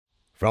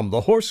From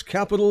the horse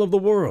capital of the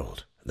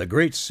world, the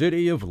great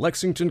city of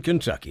Lexington,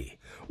 Kentucky,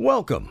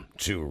 welcome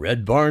to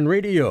Red Barn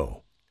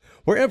Radio.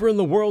 Wherever in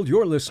the world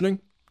you're listening,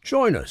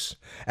 join us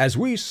as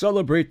we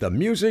celebrate the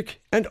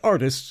music and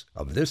artists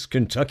of this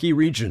Kentucky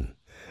region.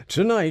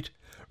 Tonight,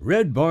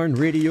 Red Barn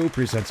Radio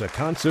presents a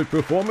concert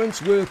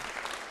performance with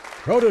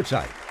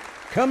Prototype,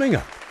 coming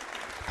up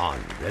on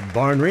Red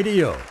Barn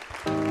Radio.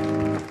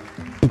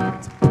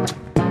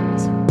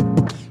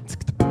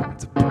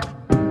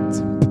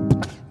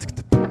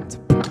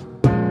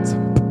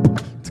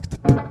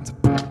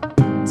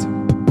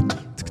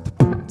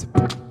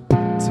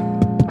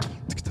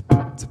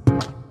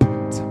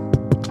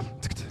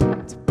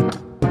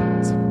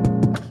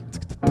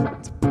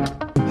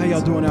 How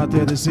y'all doing out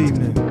there this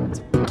evening?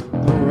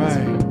 All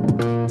right.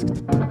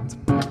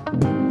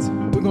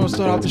 We're gonna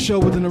start off the show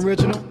with an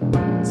original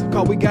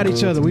called We Got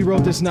Each Other. We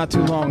wrote this not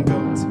too long ago.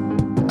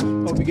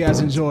 Hope you guys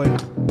enjoy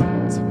it.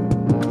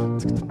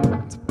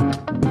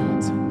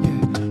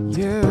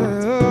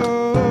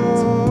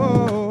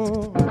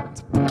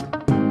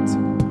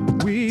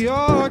 We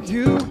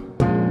argue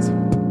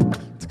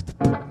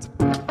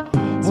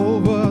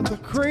over the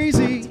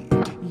craziest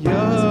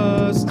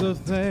of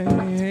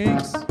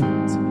things.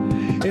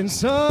 And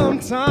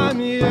sometimes,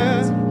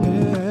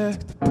 yeah,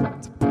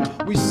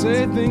 we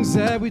say things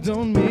that we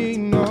don't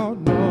mean, no,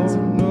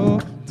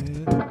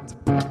 yeah.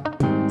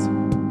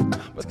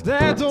 But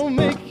that don't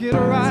make it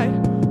right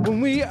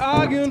when we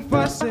argue and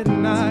fuss at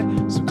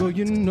night. So girl,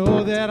 you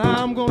know that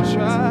I'm gonna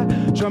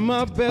try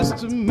my best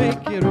to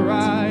make it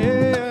right.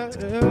 Yeah.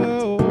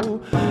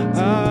 Oh,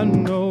 I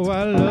know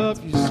I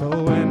love you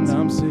so, and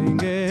I'm singing,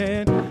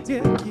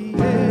 yeah.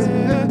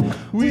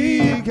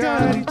 We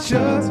got each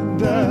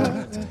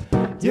other.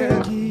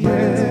 Yeah,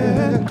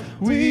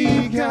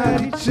 we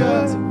got each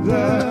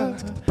other.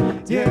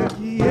 Yeah,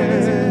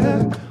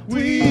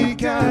 we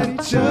got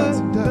each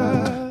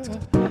other.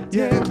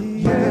 Yeah,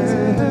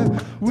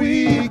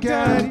 we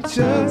got each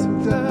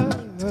other.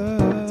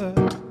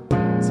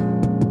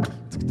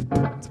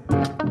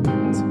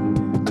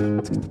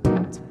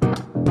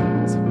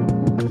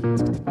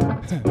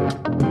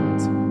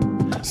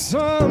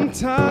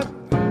 Sometimes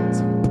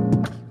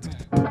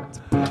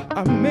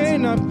I may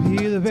not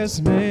be the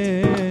best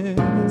man,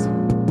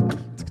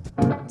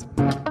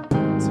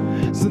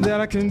 so that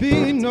I can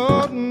be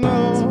no.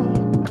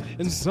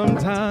 And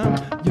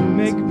sometimes you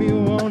make me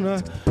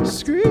wanna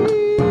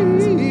scream,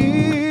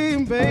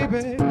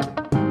 baby.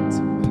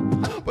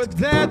 But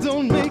that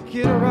don't make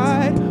it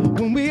right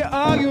when we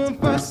argue and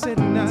fuss at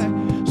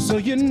night. So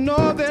you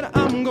know that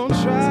I'm gonna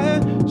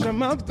try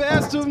my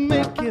best to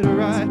make it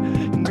right.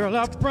 And girl,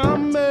 I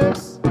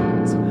promise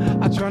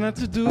I try not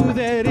to do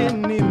that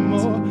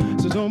anymore.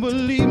 So don't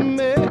believe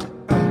me.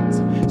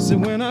 So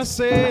when I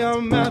say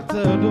I'm at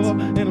the door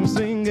and I'm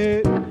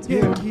singing,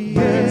 yeah,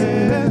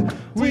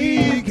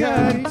 we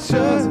got each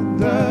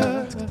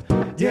other.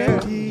 Yeah,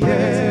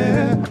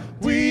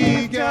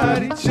 we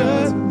got each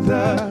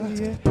other.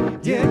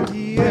 Yeah,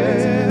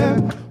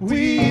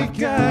 we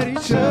got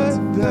each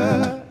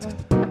other.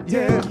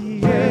 Yeah,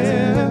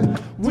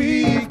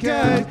 we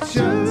got each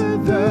other.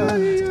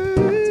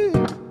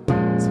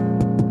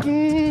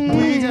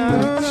 We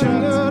got each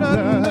other.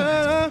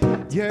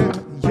 Yeah.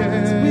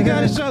 We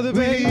got each other,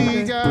 baby.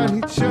 We got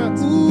each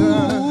other.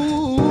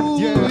 Ooh,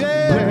 yeah.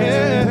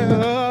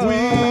 We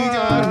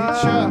got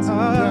each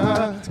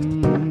other.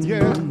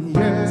 Yeah.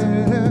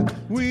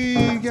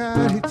 We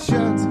got each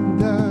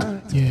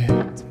other. Yeah.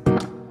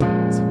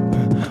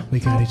 We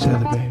got each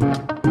other, baby.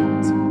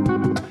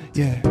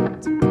 Yeah.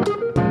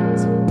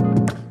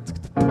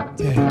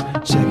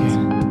 Check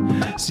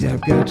it. See,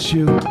 I've got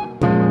you.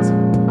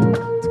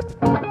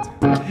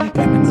 And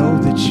I know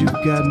that you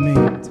got me.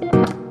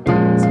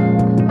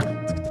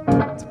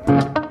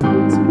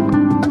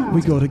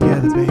 We go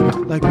together, baby,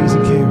 like bees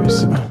and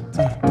carrots, in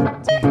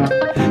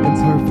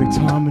perfect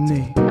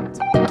harmony.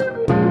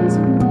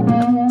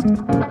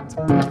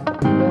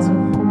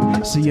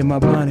 See, you're my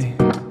Bonnie,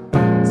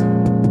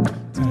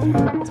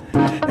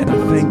 and I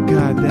thank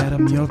God that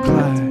I'm your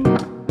Clyde.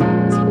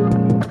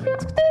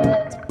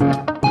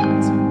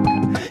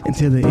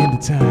 Until the end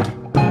of time,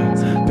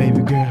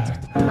 baby girl,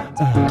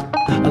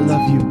 I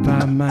love you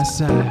by my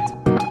side.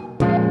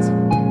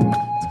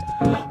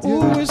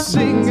 Ooh, we're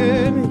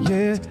singing,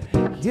 yeah.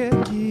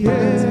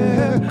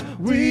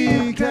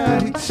 We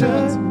got each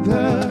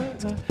other.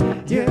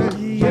 Yeah,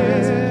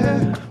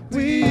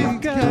 we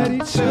got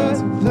each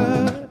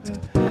other.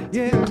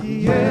 Yeah,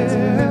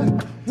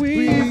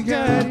 we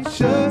got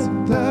each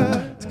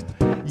other.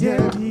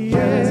 Yeah,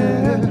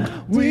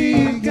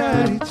 we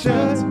got each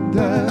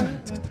other.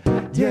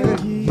 Yeah,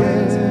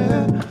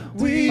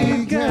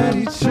 we got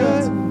each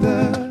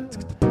other.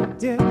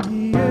 Yeah,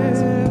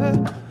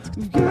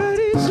 we got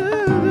each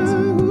other.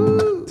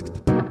 Ooh.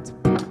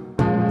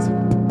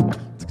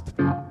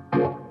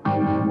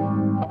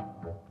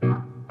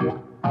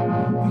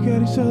 We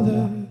got each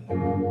other.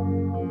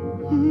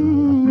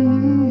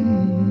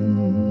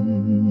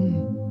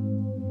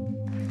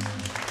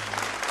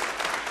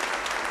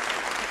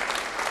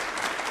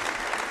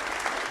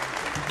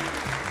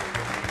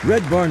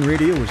 Red Barn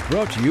Radio is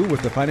brought to you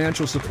with the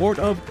financial support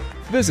of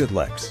Visit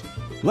Lex,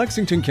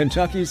 Lexington,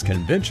 Kentucky's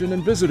Convention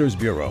and Visitors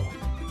Bureau.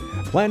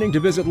 Planning to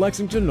visit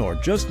Lexington or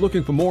just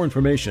looking for more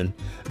information,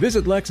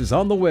 Visit Lex is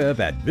on the web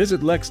at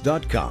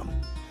visitlex.com.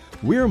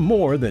 We're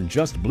more than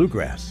just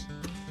bluegrass.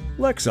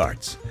 Lex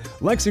Arts,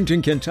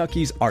 Lexington,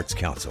 Kentucky's Arts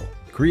Council,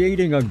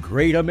 creating a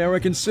great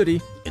American city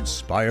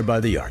inspired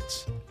by the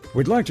arts.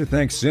 We'd like to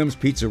thank Sim's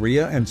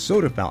Pizzeria and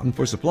Soda Fountain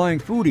for supplying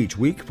food each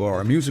week for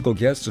our musical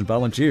guests and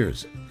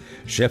volunteers.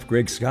 Chef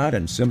Greg Scott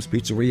and Sim's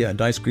Pizzeria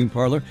and Ice Cream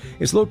Parlor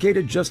is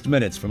located just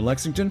minutes from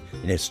Lexington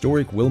in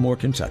historic Wilmore,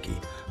 Kentucky.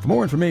 For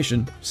more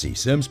information, see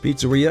Sim's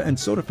Pizzeria and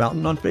Soda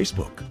Fountain on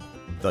Facebook.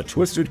 The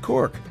Twisted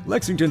Cork,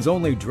 Lexington's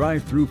only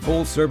drive-through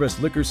full-service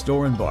liquor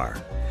store and bar.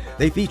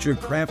 They feature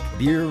craft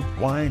beer,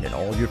 wine, and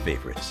all your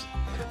favorites.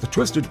 The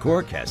Twisted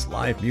Cork has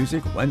live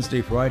music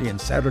Wednesday, Friday,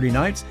 and Saturday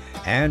nights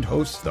and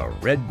hosts the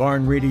Red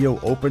Barn Radio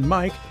Open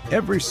Mic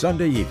every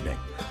Sunday evening,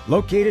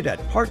 located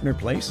at Partner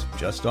Place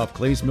just off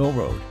Clays Mill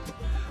Road.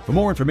 For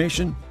more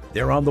information,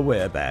 they're on the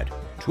web at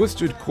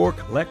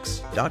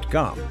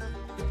twistedcorklex.com.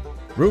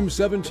 Room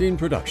 17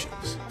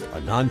 Productions,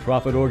 a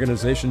nonprofit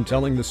organization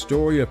telling the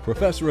story of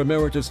Professor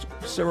Emeritus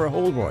Sarah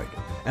Holroyd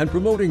and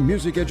promoting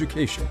music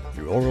education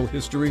through oral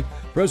history,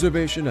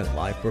 preservation, and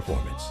live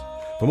performance.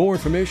 For more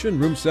information,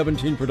 Room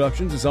 17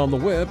 Productions is on the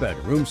web at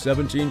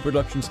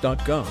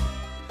room17productions.com.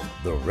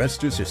 The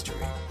rest is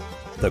history.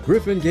 The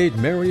Griffin Gate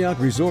Marriott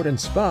Resort and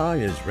Spa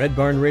is Red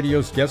Barn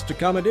Radio's guest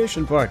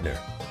accommodation partner,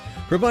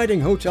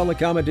 providing hotel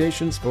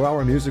accommodations for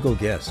our musical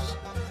guests.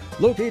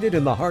 Located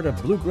in the heart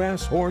of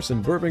bluegrass, horse,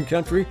 and bourbon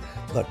country,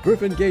 the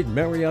Griffin Gate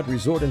Marriott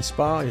Resort and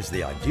Spa is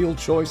the ideal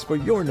choice for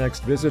your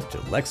next visit to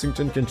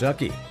Lexington,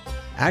 Kentucky.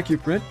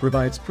 AccuPrint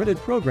provides printed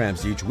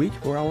programs each week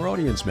for our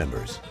audience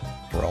members.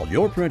 For all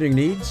your printing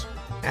needs,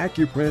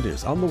 AccuPrint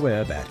is on the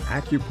web at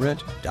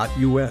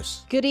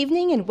accuprint.us. Good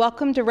evening and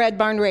welcome to Red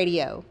Barn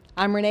Radio.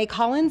 I'm Renee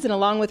Collins, and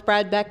along with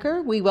Brad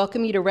Becker, we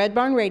welcome you to Red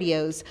Barn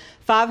Radio's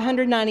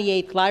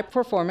 598th live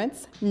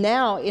performance,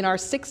 now in our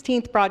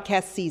 16th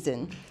broadcast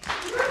season.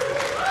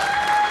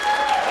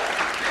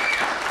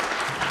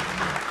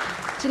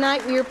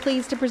 Tonight, we are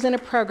pleased to present a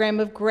program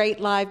of great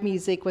live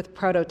music with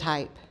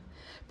Prototype.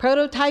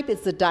 Prototype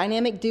is the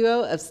dynamic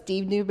duo of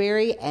Steve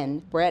Newberry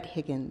and Brett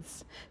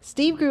Higgins.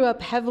 Steve grew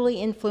up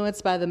heavily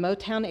influenced by the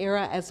Motown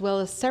era as well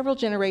as several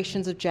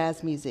generations of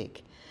jazz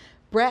music.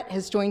 Brett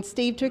has joined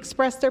Steve to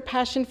express their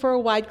passion for a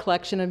wide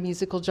collection of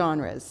musical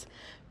genres.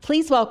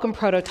 Please welcome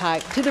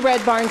Prototype to the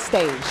Red Barn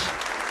stage.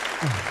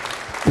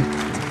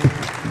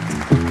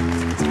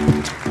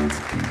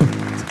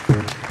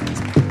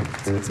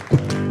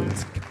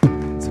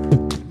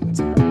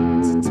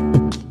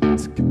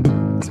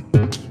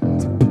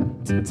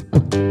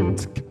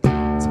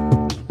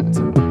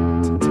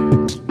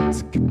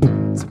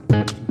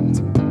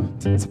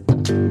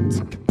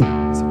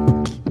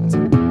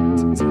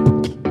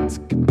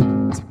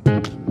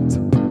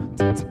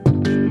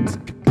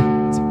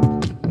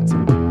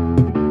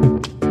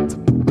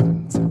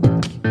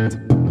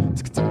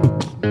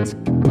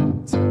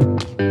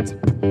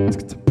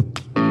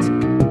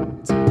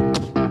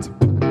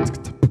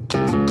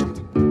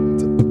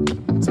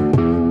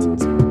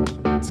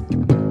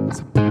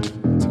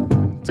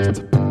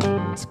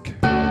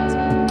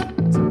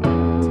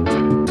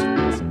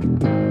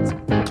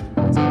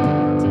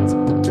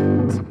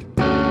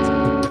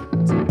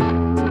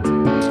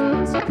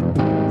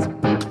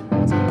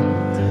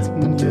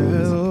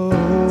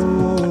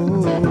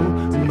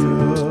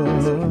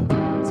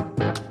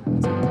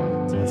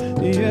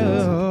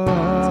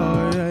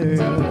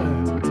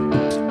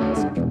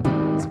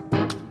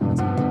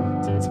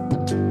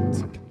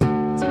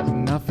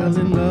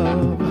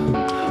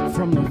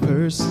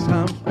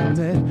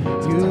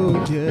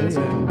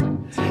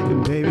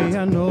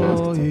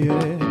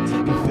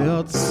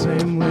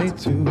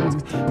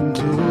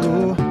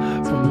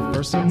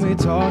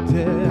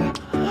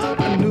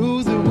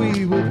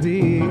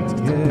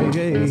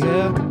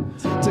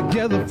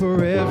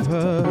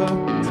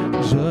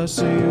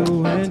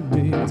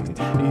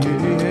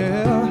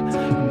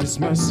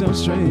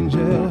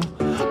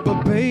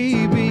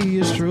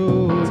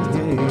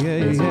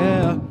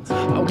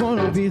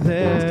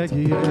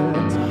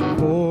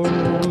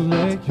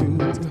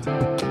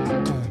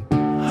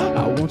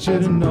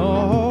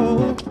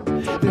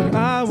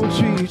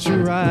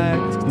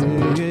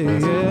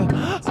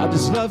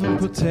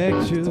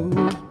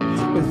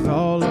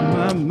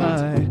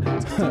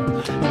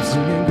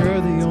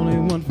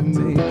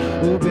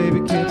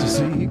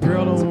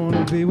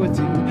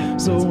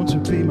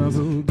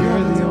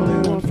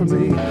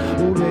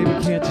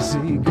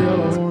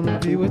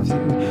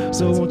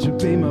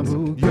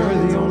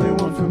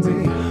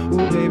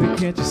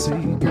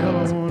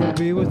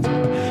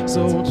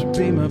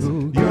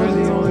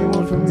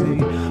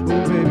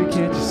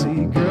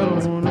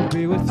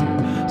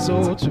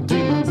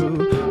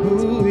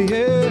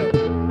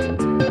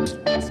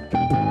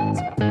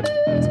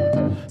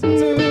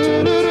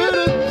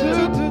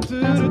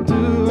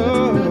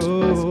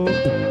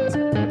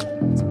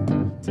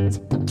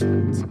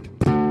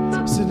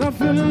 I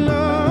fell in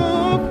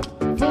love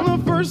from the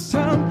first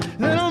time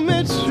that I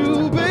met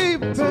you,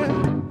 baby.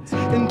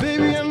 And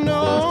baby, I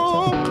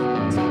know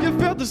you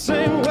felt the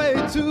same way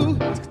too.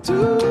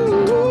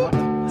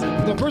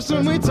 The first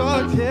time we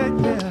talked, yeah,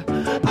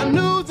 I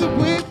knew that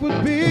we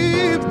would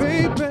be,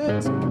 baby,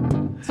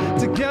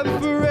 together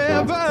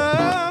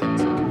forever,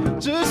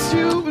 just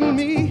you and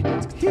me.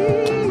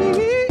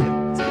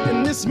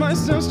 And this might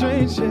sound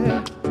strange,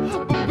 yeah,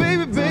 but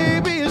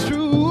baby, it's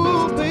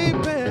true, baby.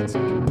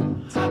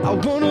 I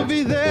wanna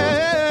be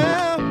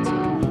there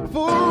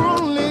for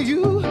only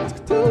you. I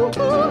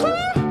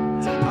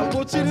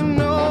want you to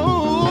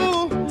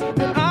know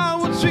that I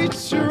will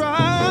treat you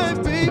right,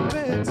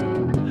 baby.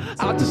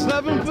 I'll just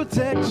love and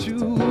protect you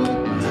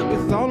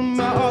with all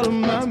of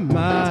my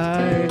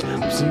might.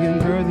 I'm singing,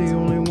 girl, the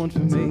only one for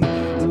me.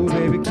 Ooh,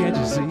 baby, can't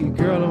you see?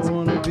 Girl, I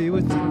wanna be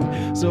with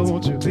you. So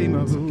won't you be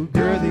my boo?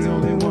 Girl, the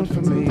only one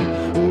for me.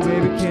 Ooh,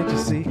 baby, can't you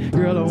see?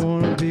 Girl, I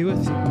wanna be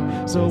with you.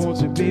 So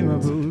won't you be my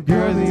boo?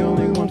 Girl, the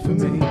only one for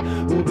me.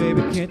 Ooh,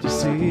 baby, can't you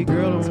see?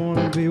 Girl, I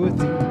wanna be with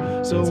you.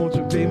 So won't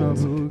you be my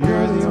boo?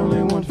 Girl, the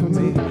only one for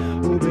me.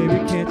 Ooh, baby,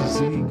 can't you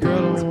see?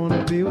 Girl, I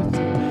wanna be with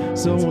you.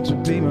 So won't you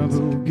be my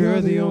boo? Girl,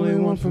 the only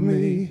one for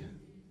me.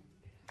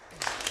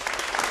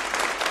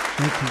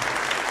 Thank you.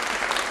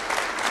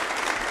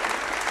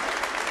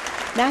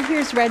 Now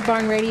here's Red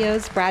Barn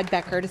Radio's Brad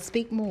Becker to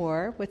speak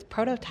more with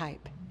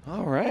Prototype.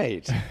 All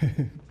right.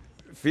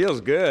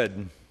 Feels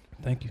good.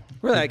 Thank you.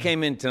 Really, I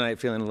came in tonight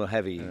feeling a little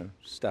heavy.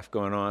 Stuff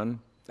going on.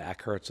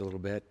 Back hurts a little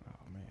bit. Oh,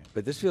 man.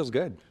 But this feels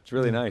good. It's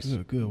really nice.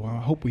 Good. Well,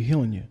 I hope we're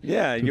healing you.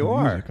 Yeah, you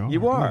are.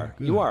 You are.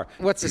 You are.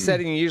 What's the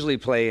setting you usually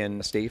play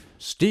in, Steve?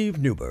 Steve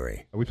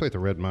Newberry. We play at the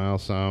Red Mile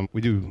some.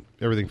 We do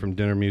everything from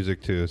dinner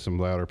music to some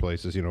louder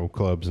places,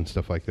 clubs and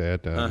stuff like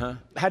that.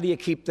 How do you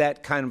keep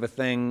that kind of a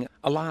thing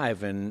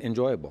alive and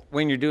enjoyable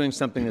when you're doing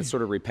something that's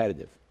sort of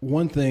repetitive?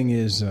 One thing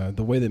is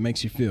the way that it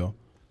makes you feel.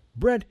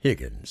 Brett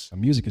Higgins.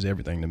 Music is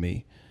everything to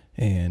me,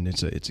 and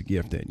it's a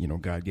gift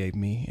that God gave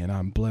me, and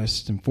I'm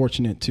blessed and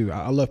fortunate to.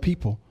 I love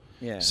people,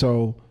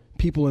 so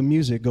people and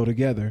music go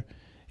together,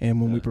 and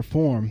when we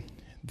perform,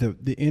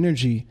 the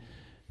energy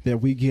that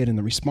we get and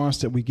the response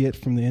that we get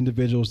from the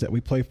individuals that we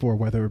play for,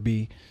 whether it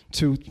be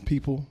 2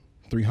 people,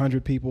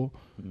 300 people,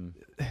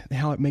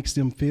 how it makes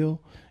them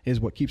feel is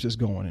what keeps us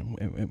going,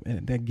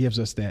 and that gives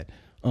us that.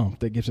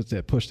 That gives us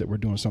that push that we're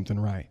doing something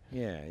right.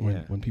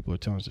 When people are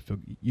telling us to feel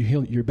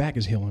your back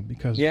is healing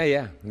because.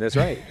 Yeah, that's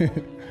right.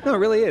 No, it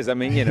really is. I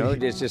mean,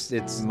 it's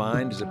just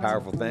mind is a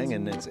powerful thing,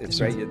 and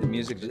it's right. The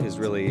music is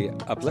really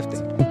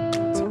uplifting.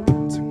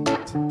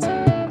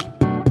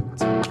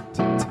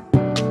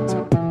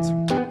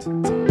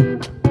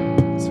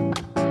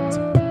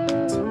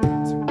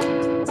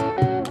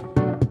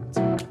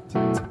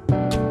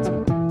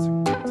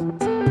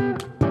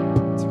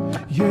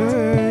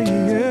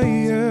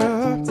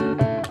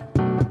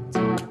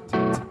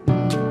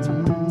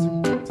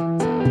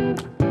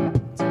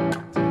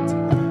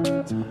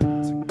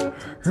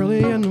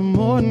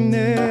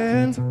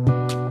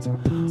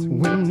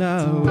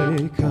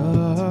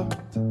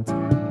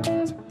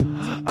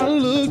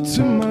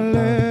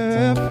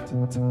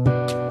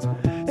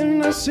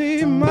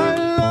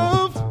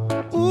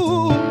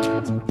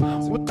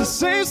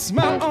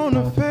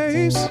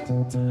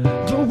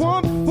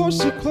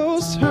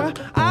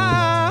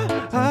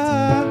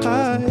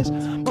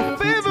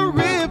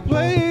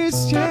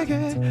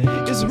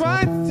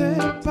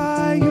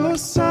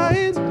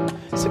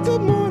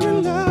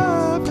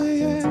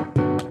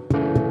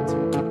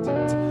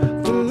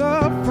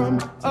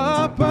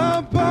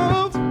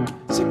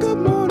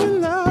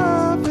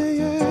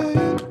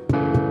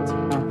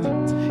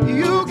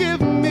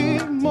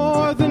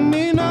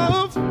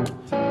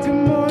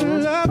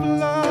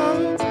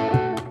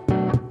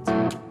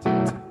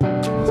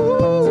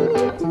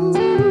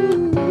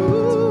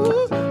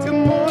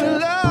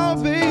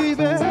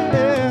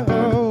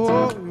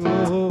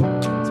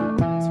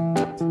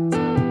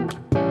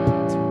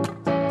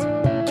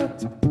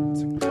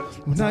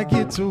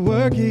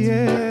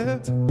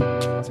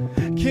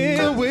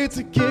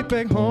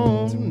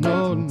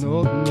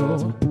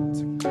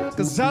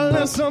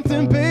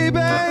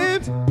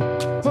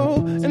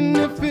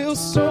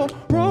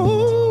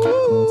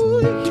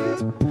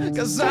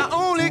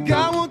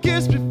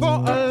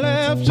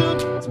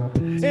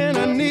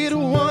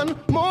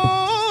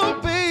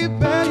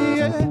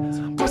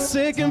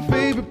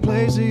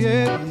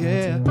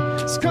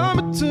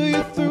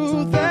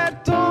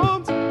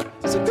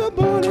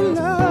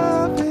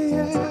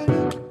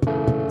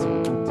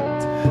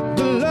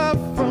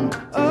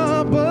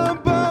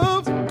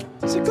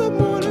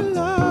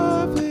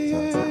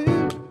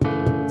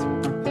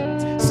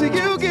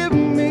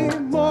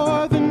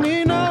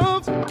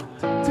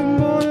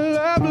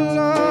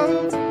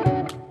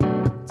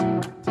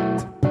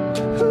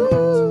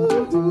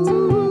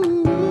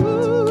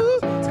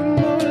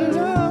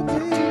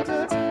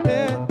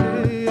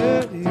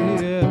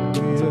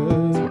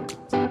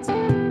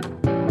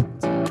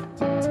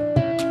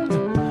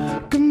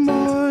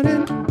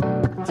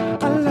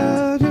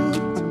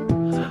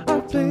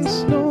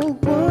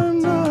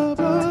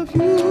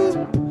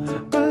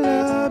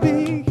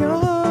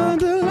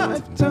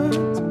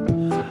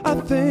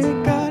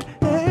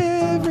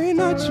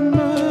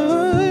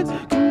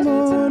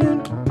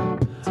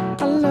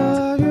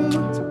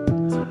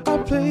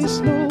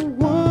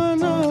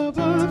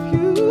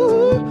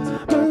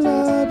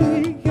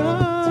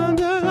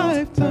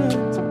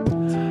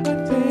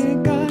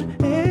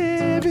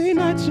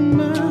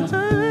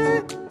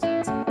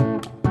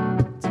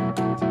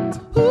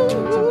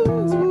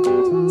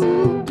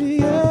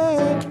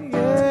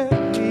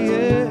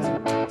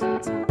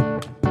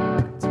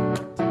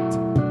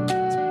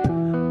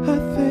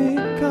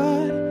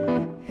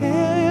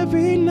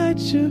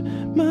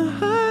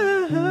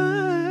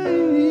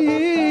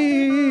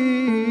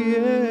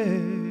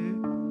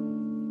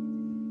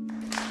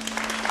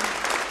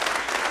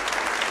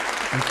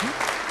 You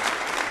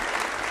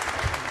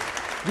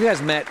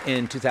guys met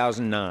in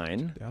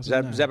 2009. Is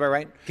that about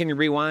right? Can you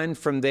rewind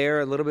from there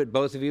a little bit,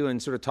 both of you,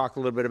 and sort of talk a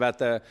little bit about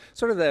the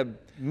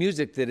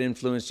music that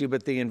influenced you,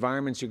 but the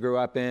environments you grew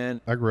up in?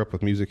 I grew up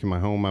with music in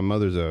my home. My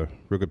mother's a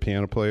real good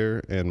piano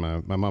player, and my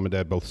mom and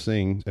dad both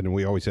sing, and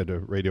we always had the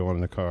radio on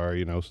in the car,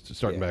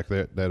 starting back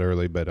that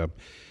early. But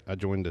I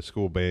joined the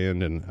school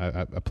band, and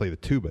I play the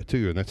tuba,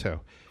 too, and that's how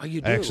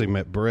I actually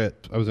met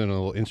Brett. I was in a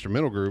little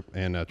instrumental group,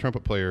 and a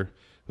trumpet player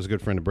was a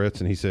good friend of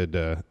Brett's, and he said,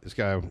 this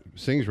guy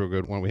sings real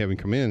good. Why don't we have him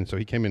come in? So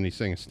he came in and he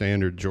sang a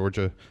standard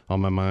Georgia on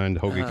My Mind,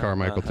 Hoagie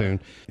Carmichael tune.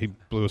 He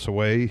blew us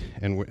away,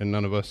 and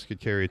none of us could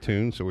carry a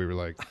tune, so we were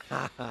like,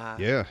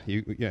 yeah.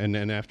 And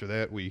then after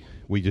that, we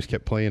just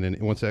kept playing,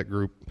 and once that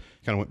group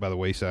kind of went by the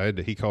wayside,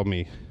 he called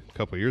me a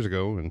couple of years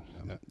ago, and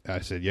I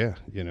said, yeah,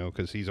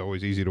 because he's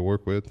always easy to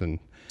work with. And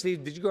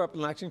Steve, did you grow up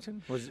in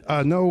Lexington?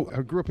 No,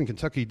 I grew up in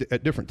Kentucky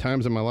at different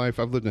times in my life.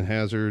 I've lived in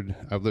Hazard.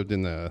 I've lived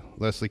in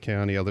Leslie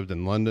County. I lived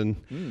in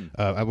London.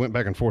 I went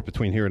back and forth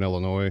between here and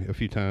Illinois a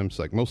few times,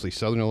 like mostly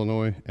Southern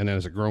Illinois. And then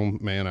as a grown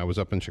man, I was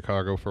up in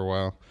Chicago for a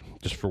while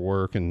just for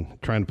work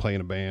and trying to play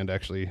in a band.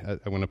 Actually,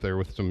 I went up there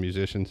with some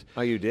musicians.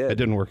 Oh, you did? It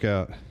didn't work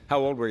out. How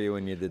old were you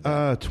when you did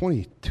that?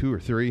 22 or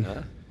 3.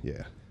 Yeah.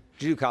 Did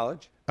you do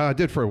college? I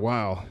did for a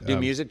while. Do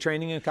music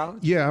training in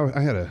college? Yeah,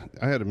 I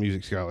had a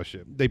music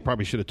scholarship. They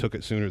probably should have took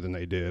it sooner than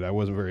they did. I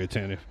wasn't very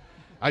attentive.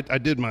 I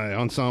did my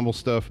ensemble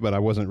stuff, but I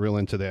wasn't real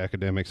into the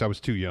academics. I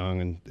was too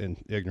young and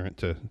ignorant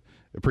to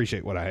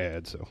appreciate what I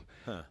had. So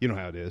you know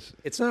how it is.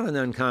 It's not an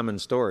uncommon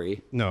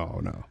story.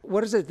 No.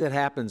 What is it that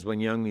happens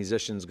when young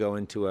musicians go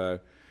into an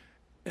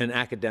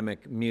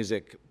academic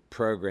music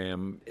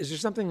program? Is there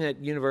something that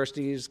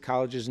universities,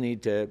 colleges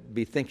need to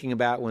be thinking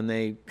about when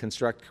they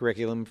construct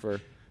curriculum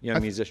for young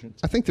musicians?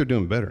 I think they're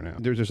doing better now.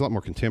 There's a lot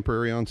more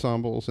contemporary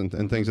ensembles and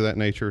things of that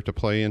nature to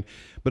play in.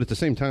 But at the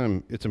same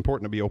time, it's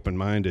important to be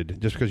open-minded.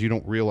 Just because you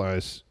don't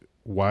realize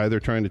why they're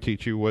trying to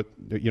teach you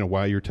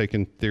why you're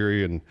taking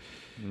theory and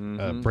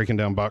breaking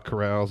down Bach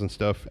chorales and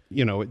stuff.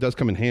 It does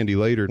come in handy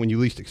later when you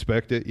least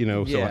expect it.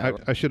 So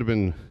I should have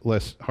been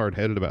less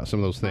hard-headed about some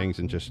of those things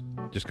and just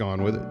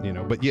gone with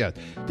it. But yeah,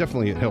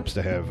 definitely it helps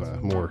to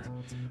have more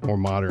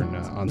modern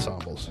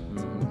ensembles.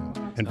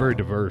 And very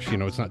diverse.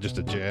 It's not just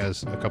a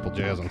couple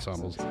jazz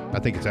ensembles. I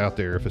think it's out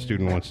there if a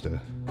student wants to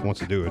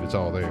do it. It's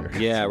all there.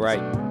 Yeah, right.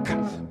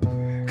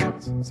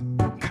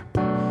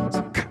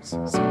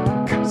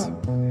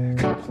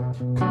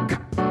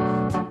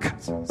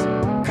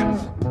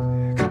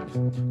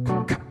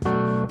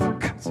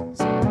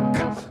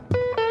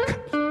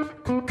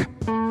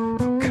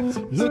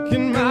 Look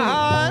in my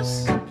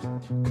eyes.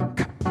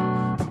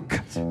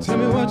 Tell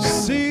me what you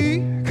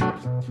see.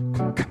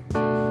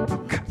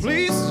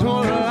 Please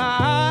don't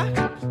lie.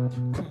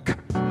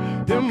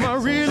 Am I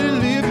really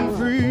living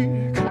free?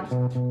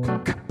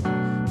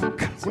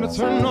 When I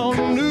turn on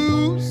the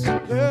news,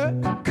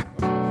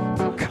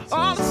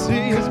 all I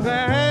see is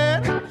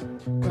bad.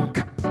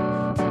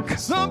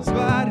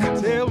 Somebody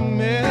tell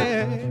me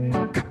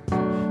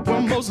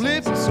we're most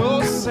living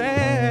so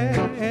sad.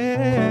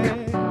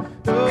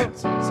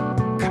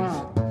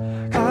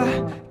 I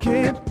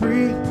can't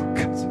breathe.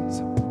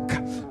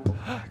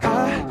 I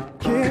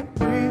can't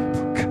breathe.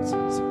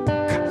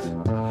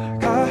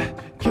 I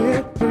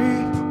can't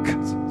breathe.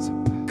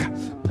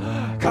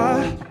 I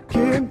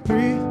can't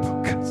breathe.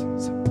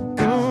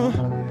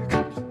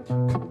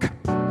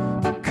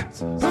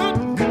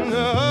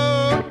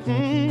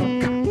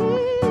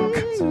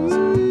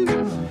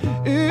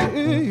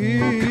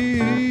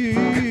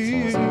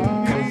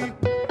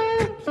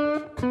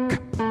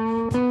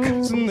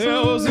 So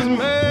there was this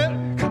man,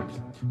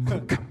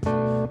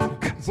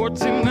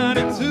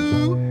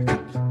 1492.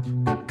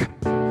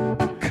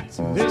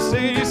 They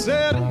say he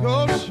said the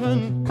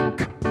ocean's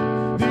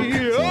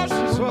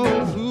so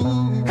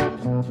blue.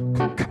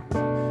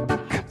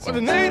 For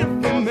the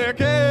Native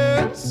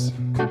Americans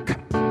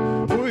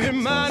who are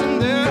minding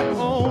their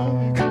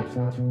own,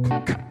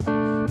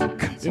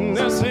 and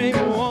there ain't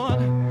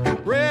one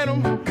read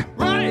them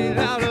right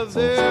out of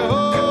their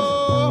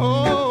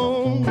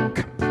home.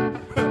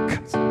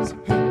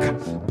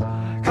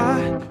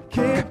 I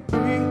can't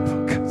breathe.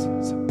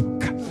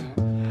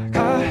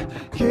 I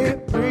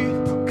can't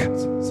breathe.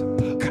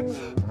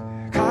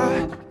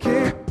 I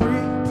can't breathe.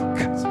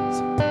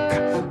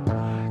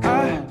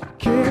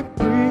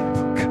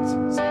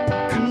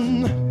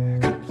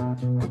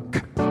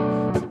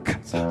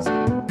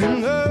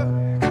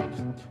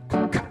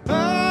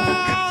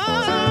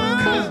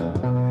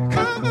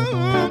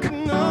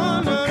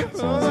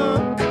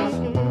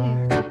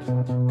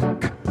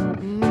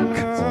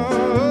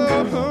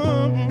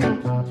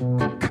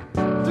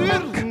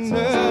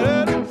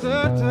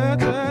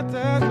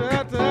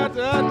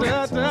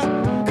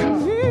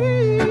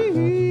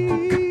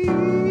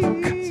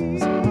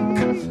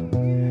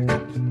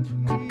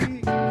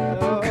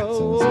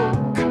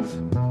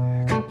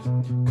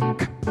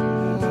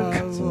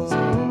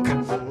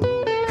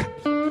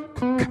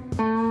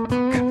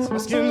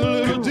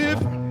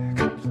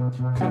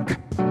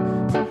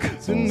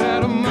 than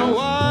that of my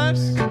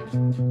wives.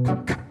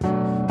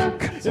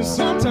 And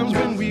sometimes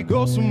when we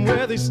go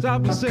somewhere, they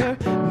stop and say,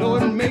 no,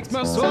 it makes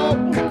my soul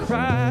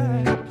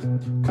cry.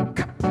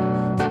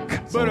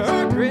 But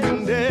her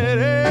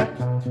granddaddy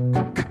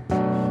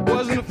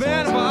wasn't a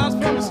fan of ours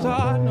from the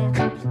start, no.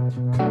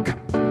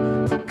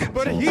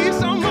 But he's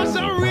so much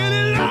I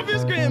really love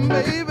his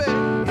grandbaby,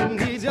 and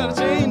he's got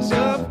a change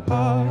of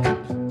heart.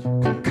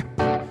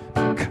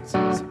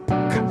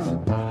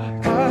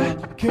 I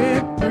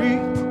can't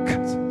breathe.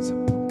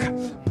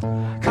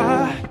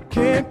 I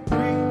can't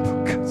breathe.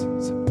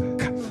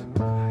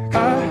 I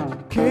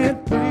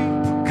can't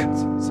breathe.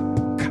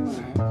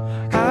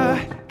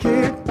 I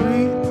can't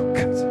breathe.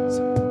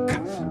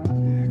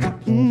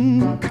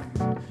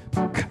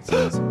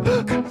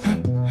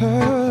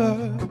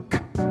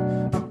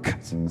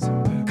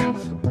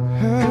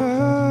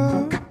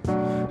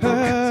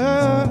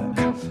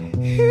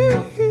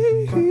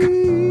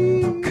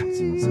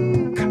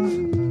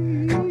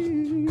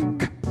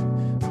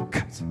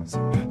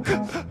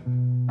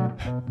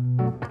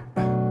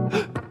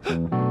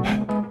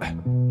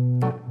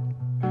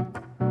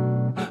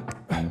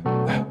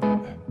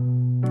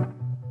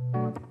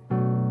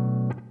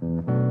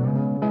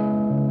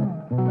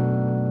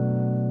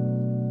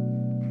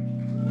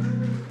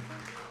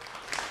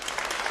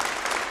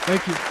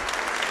 Thank you.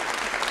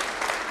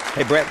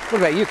 Hey, Brett, what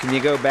about you? Can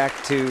you go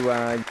back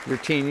to your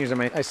teen years? I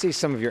mean, I see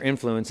some of your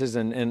influences,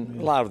 and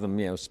a lot of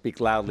them, speak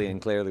loudly and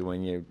clearly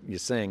when you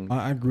sing.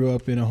 I grew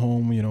up in a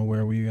home,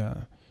 where we,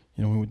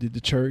 when we did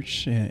the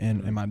church,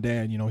 and my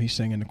dad, he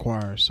sang in the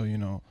choir, so,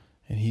 and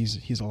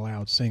he's a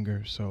loud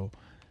singer, so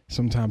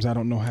sometimes I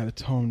don't know how to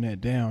tone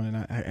that down, and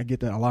I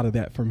get a lot of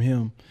that from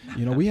him.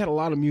 We had a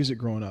lot of music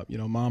growing up.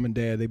 Mom and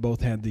dad, they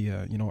both had the,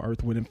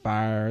 Earth, Wind, and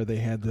Fire. They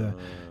had the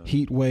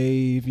Heat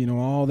Wave,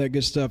 all that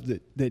good stuff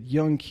that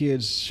young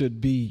kids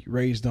should be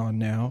raised on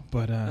now.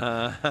 But,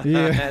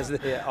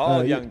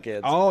 all young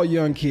kids. All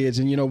young kids.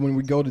 And, when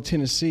we go to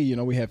Tennessee,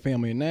 we have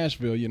family in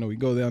Nashville, we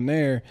go down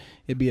there,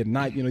 it'd be at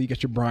night, you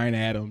got your Bryan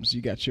Adams,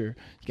 you got your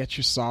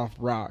soft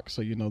rock.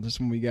 So, this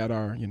when we got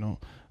our,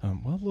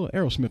 well, a little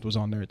Aerosmith was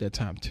on there at that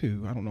time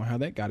too. I don't know how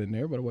that got in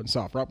there, but it wasn't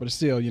soft rock. But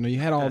still, you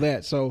had all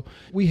that. So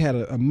we had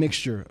a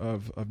mixture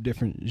of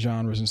different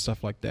genres and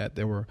stuff like that.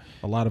 There were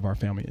a lot of our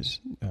family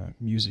is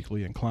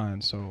musically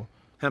inclined. So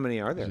how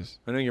many are there?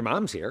 I know your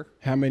mom's here.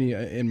 How many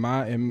in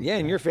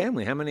your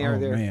family? How many are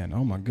there? Oh man,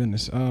 oh my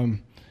goodness.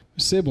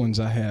 Siblings,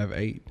 I have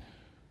 8.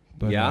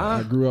 But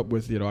I grew up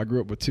with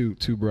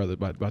two brothers.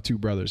 By two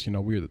brothers,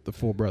 we were the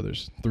 4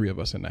 brothers, 3 of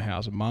us in the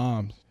house.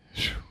 Mom,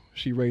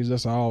 she raised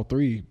us all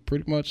 3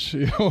 pretty much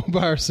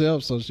by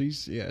herself. So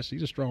she's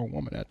a strong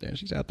woman out there, and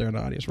she's out there in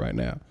the audience right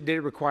now. Did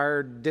it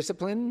require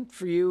discipline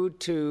for you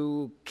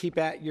to keep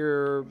at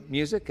your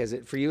music? Has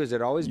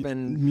it always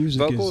been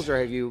vocals, or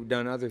have you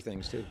done other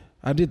things too?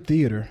 I did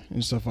theater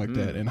and stuff like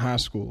that in high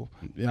school.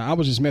 I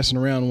was just messing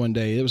around one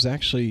day. It was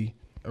actually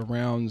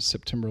around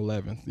September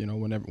 11th,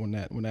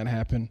 when that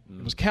happened.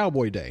 It was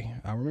Cowboy Day.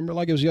 I remember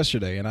like it was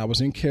yesterday, and I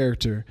was in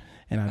character,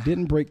 and I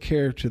didn't break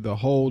character the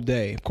whole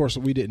day. Of course,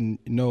 we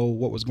didn't know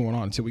what was going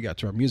on until we got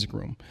to our music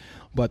room.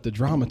 But the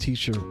drama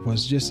teacher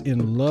was just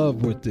in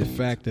love with the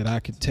fact that I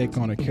could take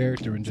on a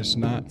character and just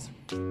not,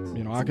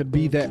 I could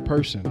be that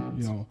person.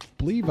 I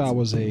believe I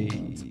was a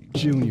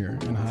junior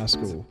in high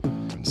school,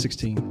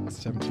 16,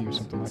 17 or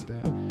something like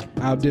that.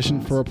 I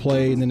auditioned for a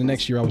play, and then the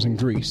next year I was in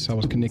Greece. I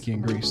was Kaniki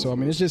in Greece. So,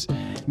 it's just,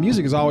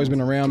 music has always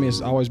been around me. It's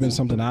always been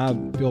something I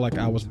feel like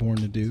I was born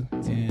to do.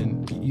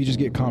 And you just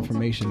get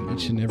confirmation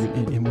each and every,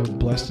 and we're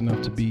blessed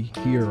enough to be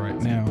here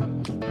right now.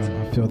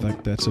 I feel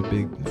like that's a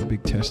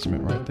big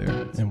testament right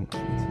there, and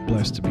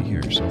blessed to be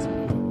here. So.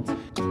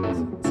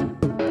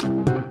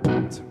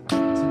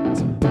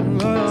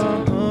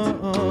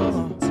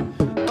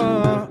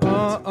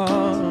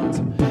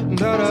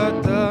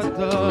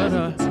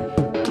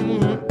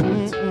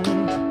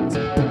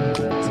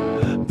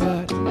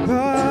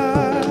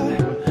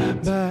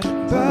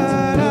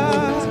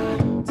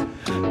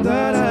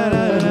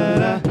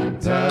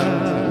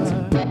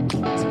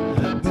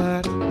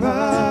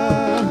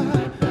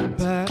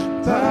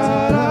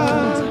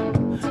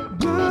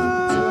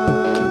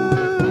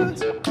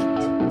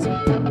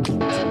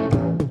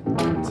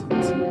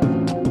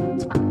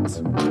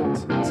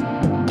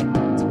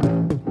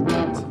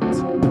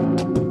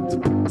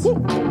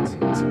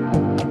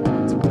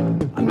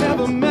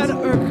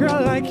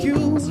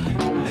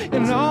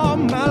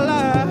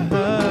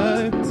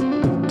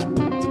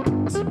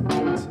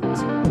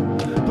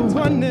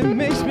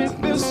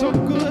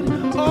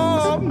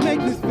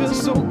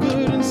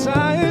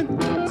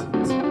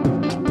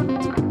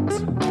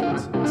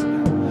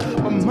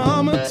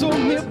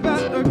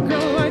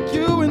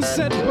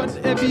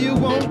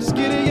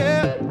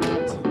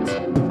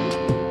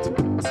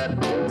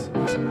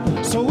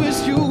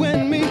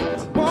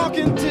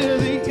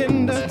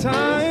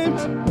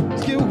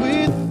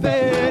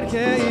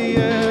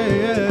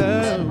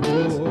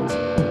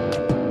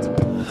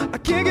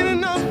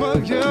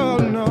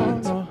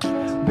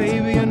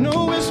 Baby, I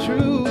know it's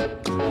true.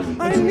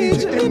 I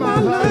need you in my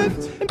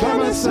life.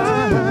 my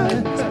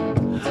side.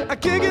 I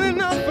can't get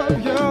enough of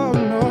you,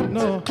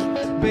 no.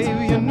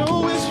 Baby, you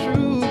know it's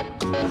true.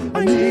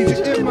 I need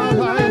you in my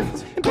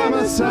life, by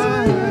my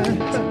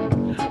side.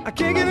 I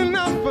can't get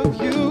enough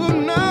of you,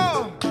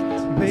 no.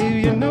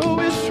 Baby, you know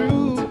it's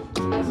true.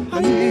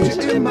 I need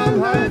you in my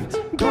life,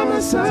 by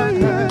my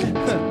side.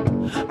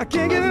 I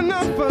can't get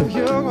enough of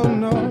you,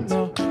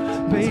 no.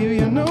 Baby,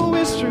 you know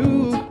it's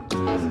true.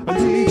 I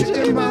need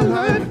you in my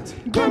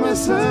life, by my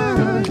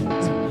side.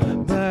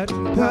 But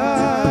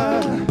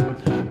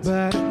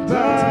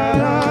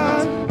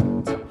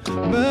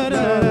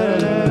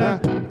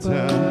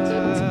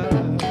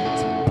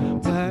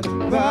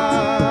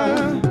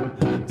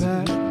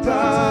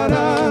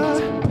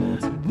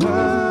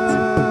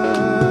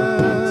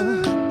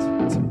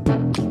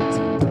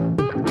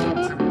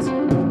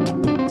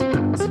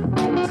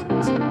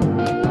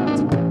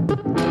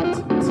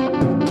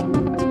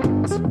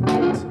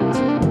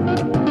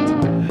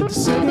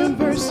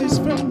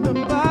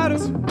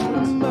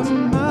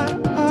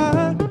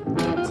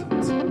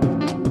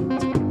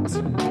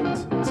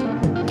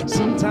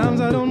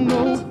sometimes I don't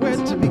know where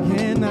to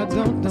begin. I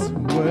don't know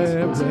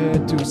where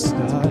to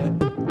start.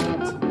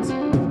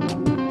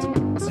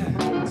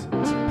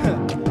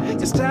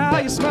 Your style,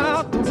 your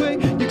smile, the way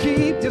you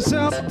keep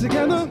yourself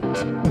together.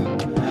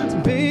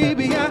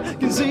 Baby, I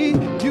can see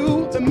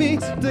you and me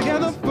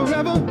together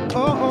forever.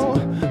 Oh,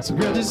 so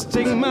girl, just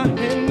take my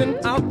hand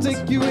and I'll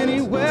take you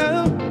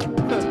anywhere.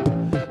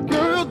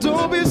 Girl,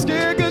 don't be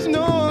scared, cause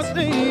no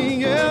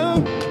thing, yeah.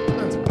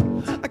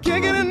 I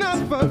can't get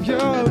enough of you,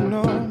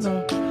 no.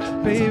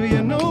 Baby,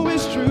 you know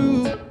it's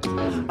true.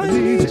 I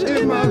need you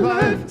in my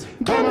life,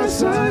 by my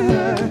side.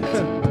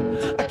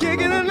 I can't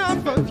get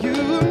enough of you,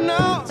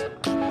 no.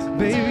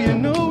 Baby, you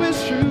know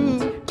it's true.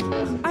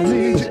 I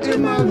need you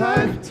in my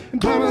life,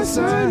 by my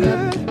side.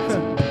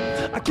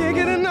 I can't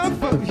get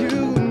enough of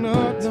you,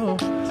 no.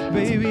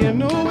 Baby, you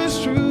know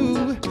it's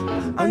true.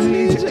 I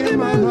need you in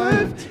my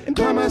life, and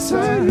by my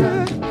side.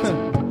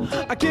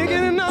 I can't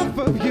get enough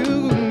of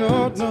you,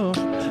 no.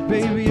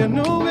 Baby, you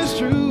know it's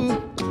true.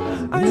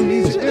 I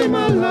need you in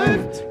my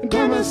life, and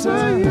by my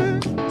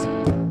side.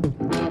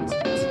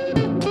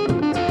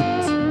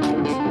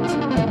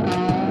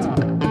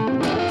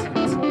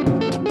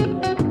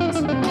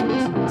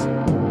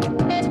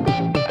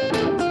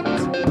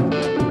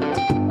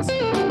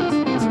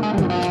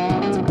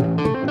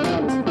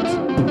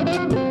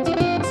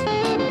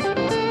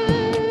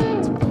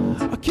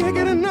 I can't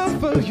get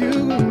enough of you,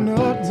 no.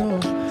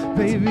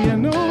 Baby, I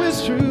know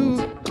it's true.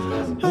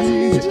 I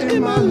need you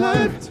in my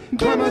life,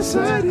 by my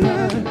side,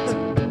 yeah.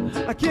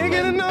 I can't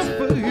get enough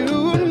of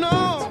you,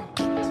 no.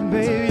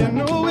 Baby, I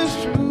know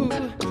it's true.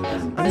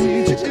 I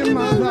need you in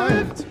my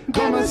life,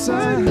 by my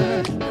side,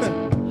 yeah.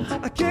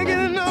 I can't get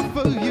enough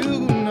of you,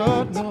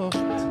 no.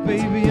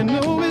 Baby, I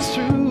know it's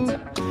true.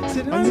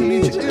 Said I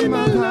need you in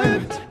my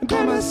life,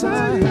 by my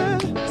side, yeah.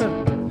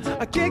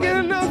 I can't get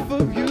enough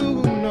of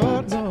you,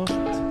 no.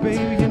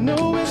 Baby, you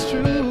know it's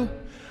true.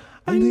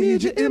 I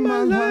need you in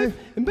my life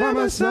and by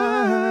my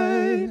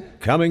side.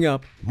 Coming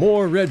up,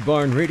 more Red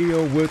Barn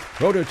Radio with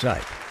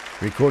Prototype,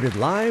 recorded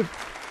live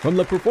from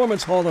the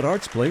Performance Hall at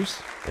Arts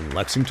Place in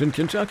Lexington,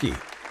 Kentucky.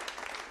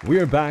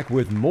 We're back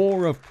with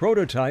more of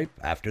Prototype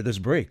after this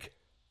break.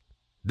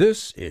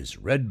 This is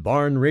Red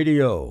Barn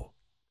Radio.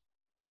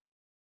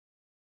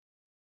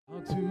 How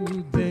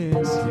to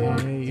dance,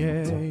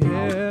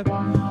 yeah.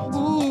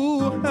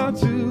 Ooh, how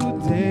to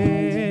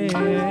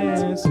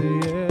dance, yeah.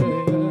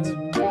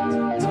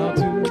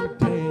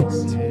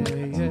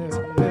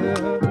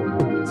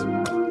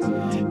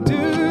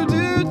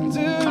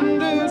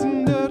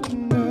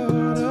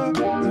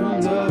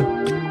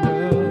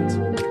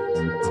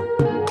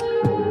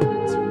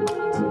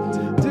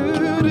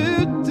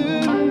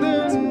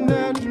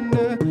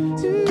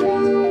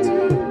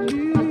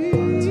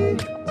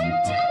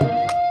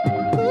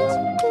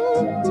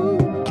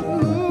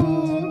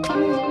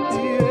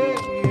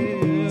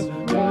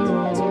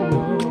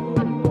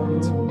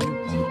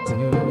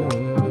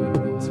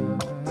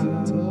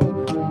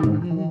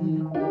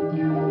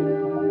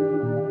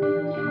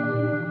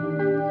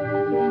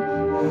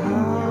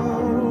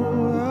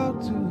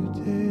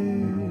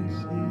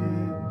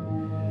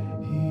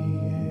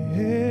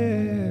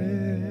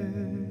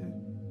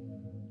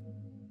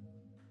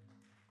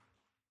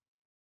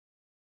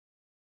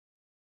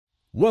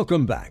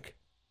 Welcome back.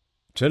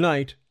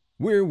 Tonight,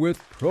 we're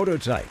with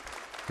Prototype,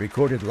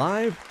 recorded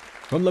live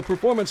from the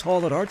Performance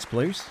Hall at Arts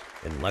Place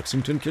in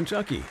Lexington,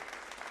 Kentucky.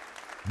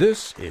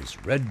 This is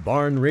Red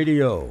Barn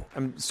Radio.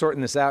 I'm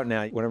sorting this out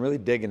now. What I'm really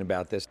digging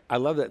about this, I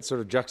love that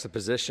sort of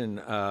juxtaposition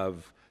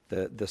of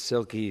the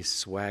silky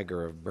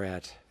swagger of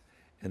Brett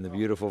and the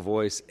beautiful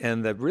voice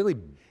and the really,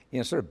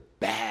 sort of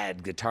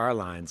bad guitar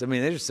lines. I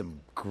mean, there's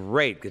some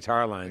great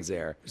guitar lines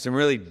there. Some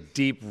really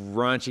deep,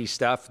 raunchy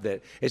stuff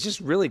that it's just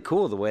really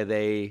cool the way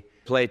they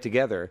play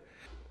together.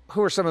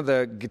 Who are some of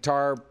the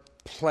guitar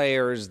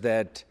players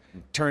that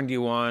turned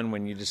you on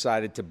when you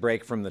decided to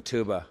break from the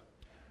tuba?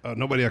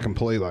 Nobody I can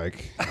play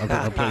like.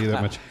 I'll tell you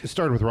that much. It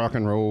started with rock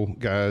and roll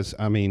guys.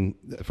 I mean,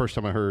 the first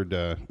time I heard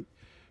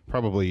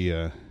probably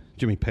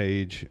Jimmy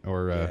Page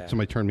or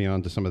somebody turned me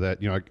on to some of that.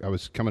 I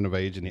was coming of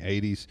age in the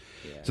 80s,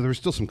 so there was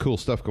still some cool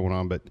stuff going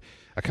on, but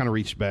I kind of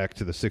reached back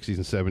to the 60s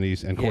and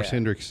 70s, and of course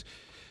Hendrix,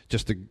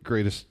 just the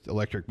greatest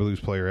electric blues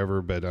player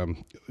ever. But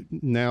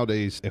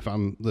nowadays, if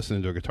I'm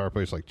listening to a guitar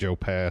player like Joe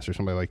Pass or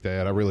somebody like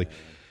that,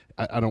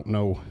 I don't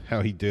know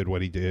how he did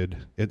what he did.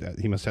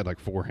 He must have had like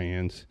 4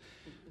 hands.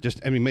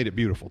 Made it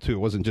beautiful too. It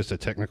wasn't just a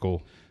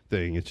technical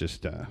thing. It's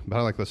just, but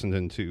I like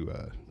listening to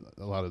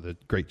a lot of the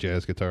great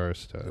jazz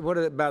guitarists. What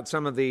about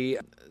some of the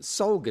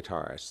soul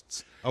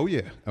guitarists? Oh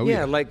yeah,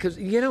 like, because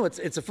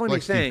it's a funny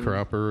like thing. Steve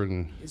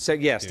Cropper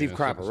Steve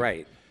Cropper,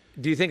 right?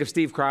 Do you think of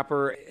Steve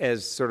Cropper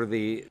as sort of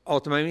the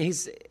ultimate? I mean,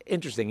 he's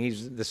interesting.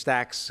 He's the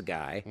Stax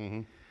guy.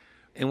 Mm-hmm.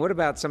 And what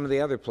about some of the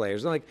other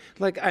players? Like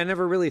I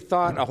never really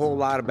thought a whole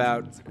lot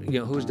about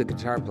who's the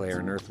guitar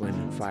player in Earth, Wind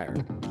and Fire.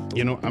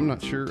 I'm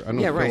not sure. I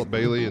know Philip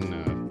Bailey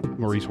and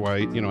Maurice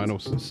White. I know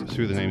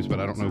through the names, but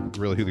I don't know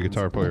really who the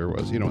guitar player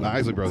was. The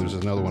Isley Brothers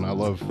is another one. I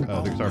love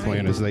the guitar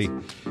playing as they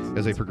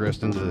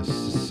progressed into the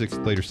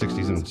later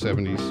 60s and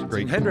 70s.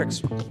 Great. And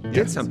Hendrix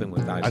did something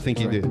with Isley. I think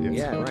he did. Yes.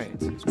 Yeah, right.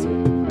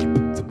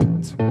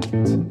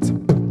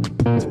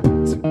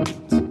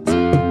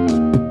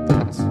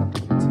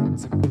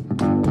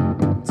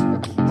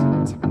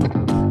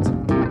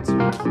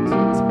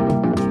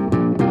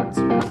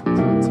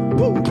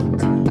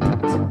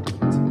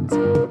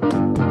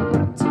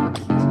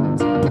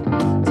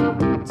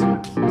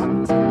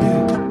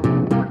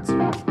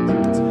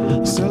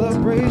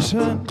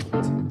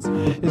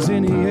 Is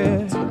in the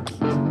air.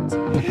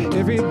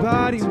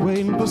 Everybody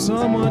waiting for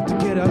someone to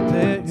get out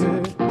there.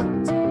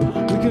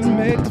 We can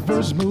make the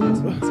first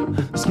move.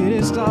 Let's get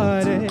it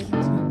started.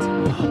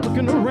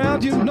 Looking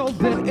around, you know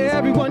that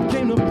everyone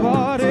came to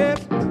party.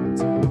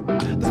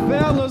 The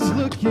fellas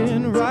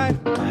looking right,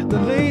 the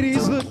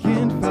ladies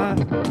looking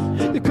fine.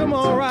 You come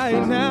on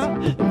right now,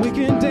 and we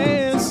can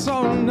dance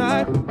all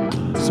night.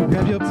 So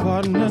grab your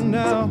partner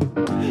now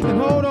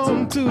and hold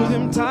on to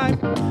them tight.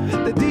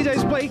 The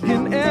DJ's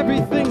playing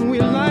everything we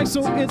like,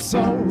 so it's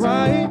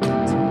alright.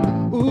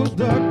 Ooh,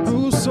 the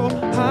groove's so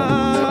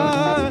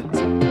high,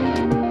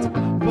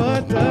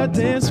 but the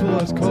dance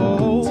floor's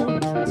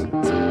cold.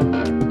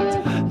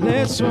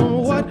 Let's show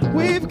what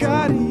we've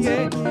got,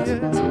 yeah.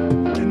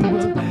 And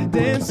we'll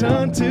dance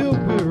until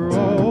we're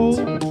old.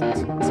 Ooh,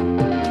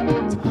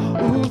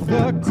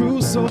 the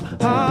groove's so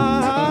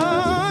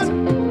high,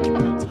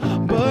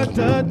 but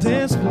the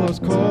dance floor's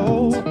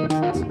cold.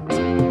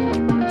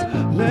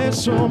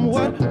 Let's show 'em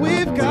what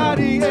we've got,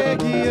 yeah.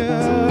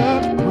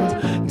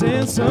 We'll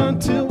dance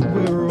until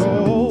we're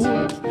old.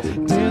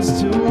 Dance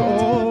till we're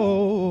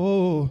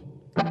old.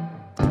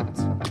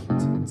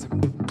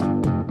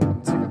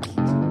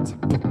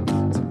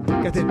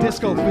 Got that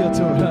disco feel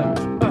to it, huh?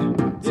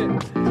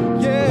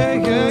 Yeah.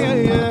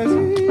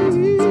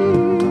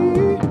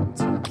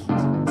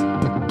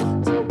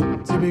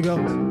 Here we go.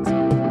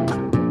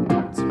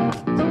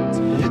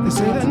 They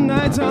say that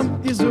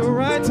nighttime is the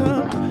right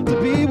time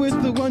to be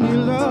with the one you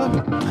love.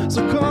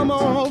 So come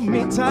on, hold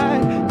me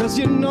tight, cause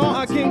you know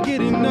I can't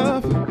get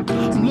enough.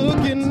 I'm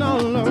looking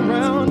all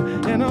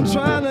around and I'm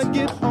trying to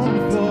get on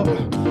the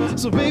floor.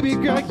 So baby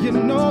girl, you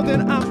know that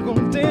I'm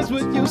gonna dance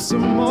with you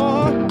some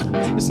more.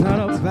 It's not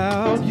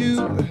about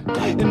you,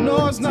 you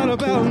know it's not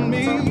about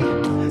me.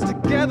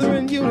 Together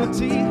in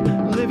unity,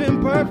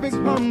 living perfect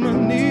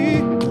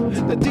harmony.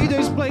 The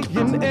DJ's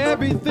playing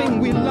everything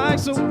we like,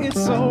 so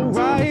it's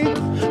alright.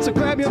 So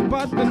grab your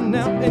partner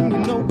now, and you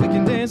know we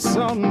can dance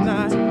all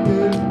night.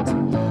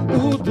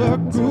 Ooh, the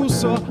groove's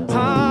so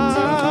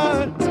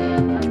hot,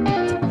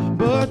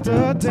 but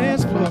the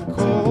dance floor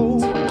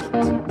cold.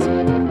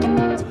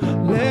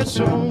 Let's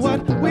show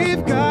what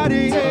we've got,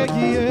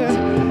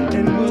 yeah.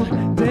 And we'll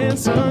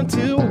dance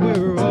until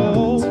we're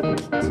old.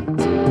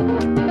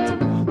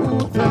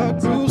 Ooh, the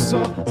groove's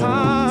so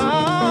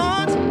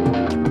hot,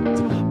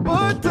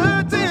 but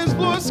the dance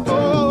floor's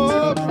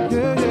cold,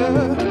 yeah.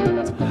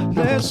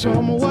 Let's show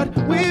 'em what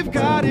we've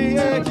got,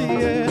 yeah.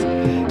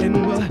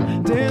 And we'll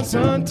dance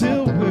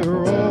until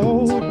we're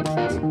old.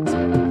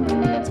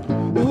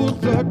 Ooh,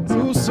 the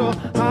groove's so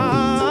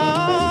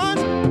hot,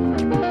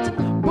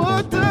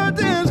 but the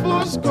dance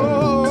floor's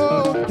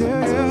cold,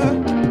 yeah.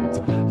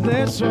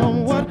 Let's show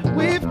 'em what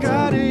we've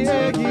got,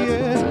 yeah.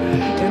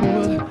 And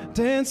we'll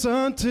dance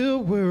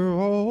until we're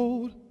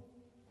old.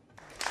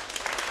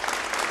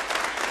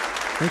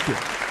 Thank you.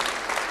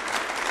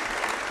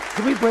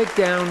 Can we break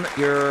down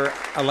your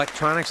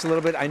electronics a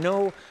little bit? I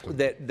know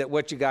that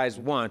what you guys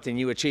want, and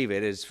you achieve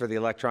it, is for the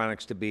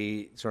electronics to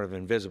be sort of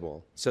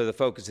invisible. So the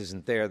focus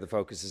isn't there. The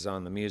focus is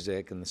on the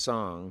music and the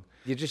song.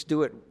 You just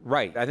do it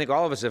right. I think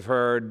all of us have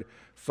heard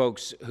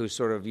folks who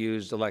sort of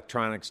used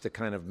electronics to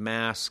kind of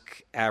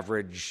mask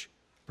average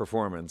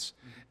performance,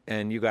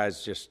 and you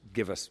guys just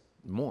give us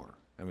more.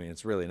 I mean,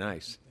 it's really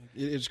nice.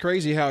 It's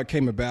crazy how it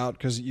came about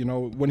because,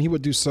 when he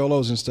would do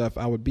solos and stuff,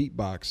 I would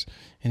beatbox,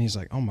 and he's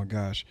like, oh, my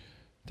gosh.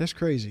 That's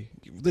crazy.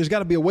 There's got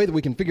to be a way that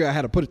we can figure out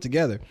how to put it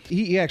together.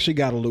 He actually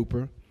got a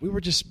looper. We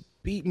were just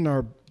beating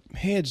our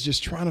heads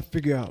just trying to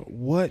figure out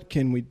what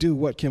can we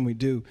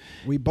do?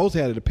 We both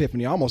had an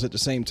epiphany almost at the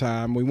same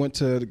time. We went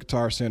to the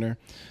Guitar Center.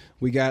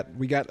 We got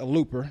a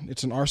looper.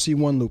 It's an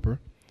RC1 looper,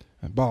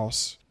 a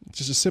Boss. It's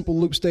just a simple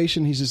loop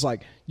station. He's just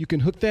like, you can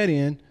hook that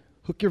in,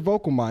 hook your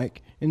vocal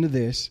mic into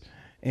this,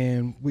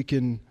 and we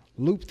can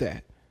loop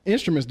that.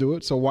 Instruments do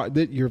it, so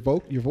your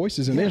voice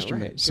is an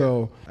instrument. Right,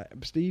 so,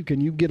 Steve, can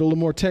you get a little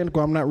more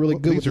technical? I'm not really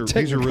good with the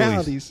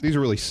technicalities. These are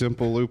really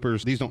simple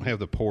loopers. These don't have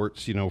the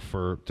ports, to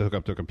hook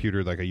up to a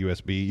computer like a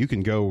USB. You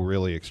can go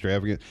really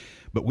extravagant,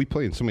 but we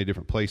play in so many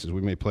different places.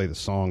 We may play the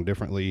song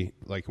differently.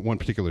 Like one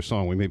particular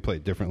song, we may play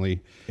it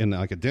differently in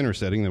like a dinner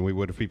setting than we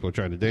would if people are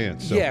trying to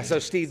dance. So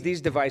Steve, these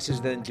devices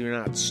then do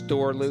not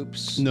store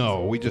loops?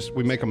 No, we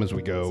make them as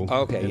we go.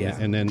 Okay,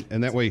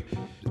 and that way,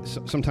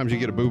 sometimes you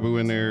get a boo-boo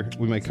in there.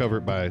 We may cover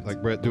it by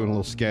like Brett doing a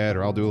little scat,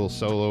 or I'll do a little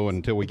solo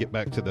until we get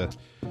back to the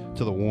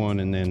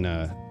one, and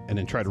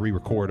then try to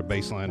re-record a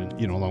bass line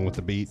and along with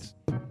the beats.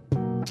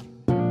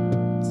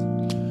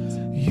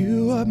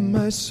 You are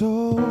my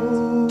soul,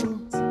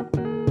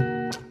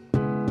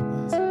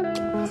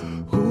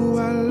 who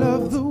I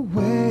love the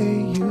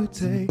way you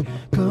take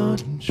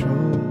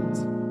control.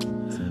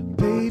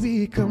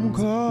 Baby, come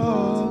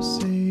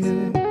close,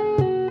 yeah.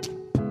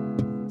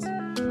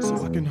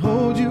 So I can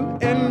hold you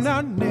and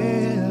I'll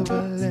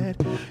never let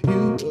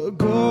you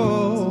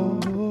go,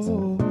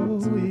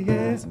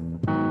 yeah.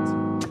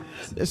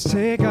 Let's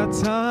take our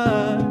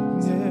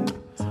time, yeah.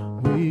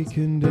 We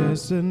can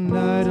dance the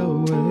night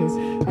away,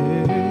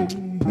 yeah.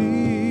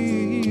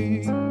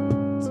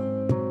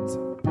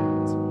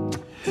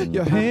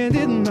 Your hand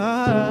in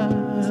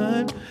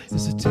mine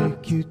as I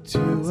take you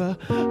to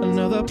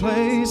another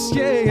place,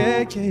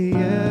 yeah.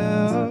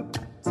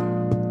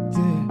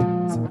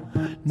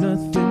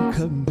 Nothing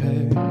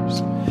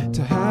compares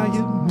to how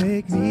you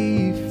make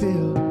me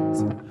feel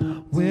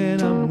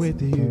when I'm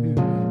with you.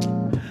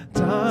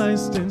 Time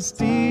stands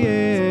still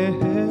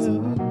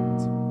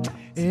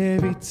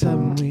every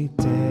time we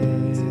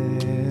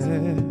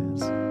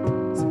dance.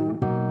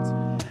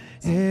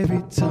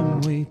 Every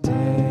time we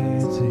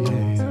dance,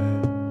 yeah.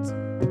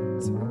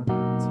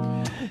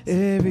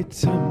 Every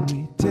time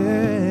we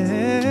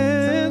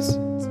dance.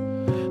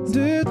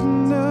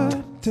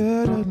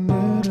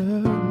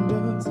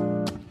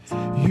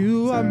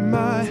 You are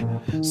my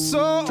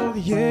soul,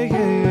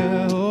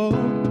 yeah. Oh.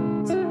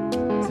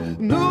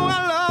 No,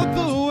 I love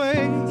the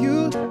way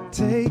you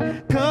take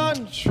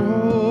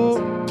control.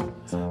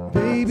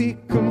 Baby,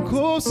 come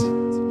close,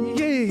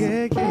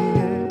 yeah.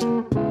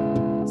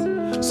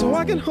 So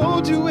I can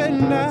hold you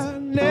and I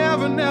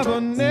never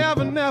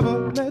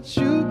let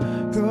you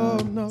go,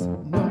 no.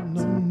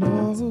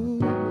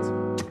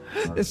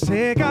 Let's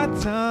take our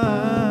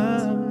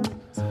time.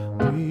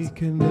 We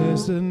can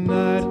dance the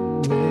night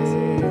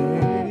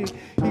away.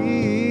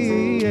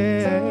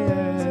 Yeah.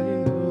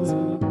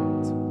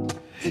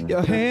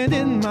 Your hand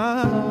in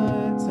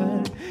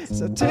mine,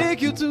 so I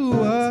take you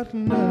to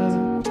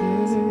another place.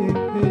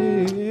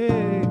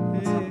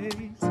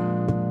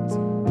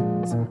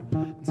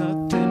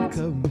 Nothing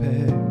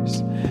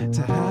compares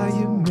to how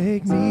you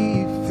make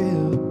me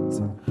feel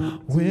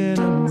when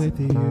I'm with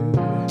you.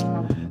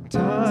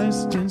 Time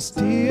stands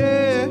still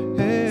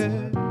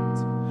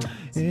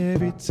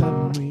every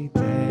time we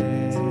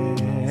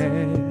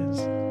dance.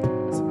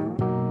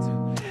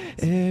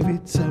 Every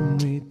time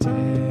we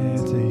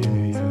dance,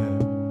 yeah.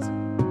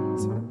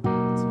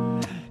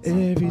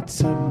 Every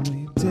time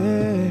we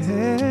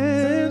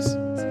dance.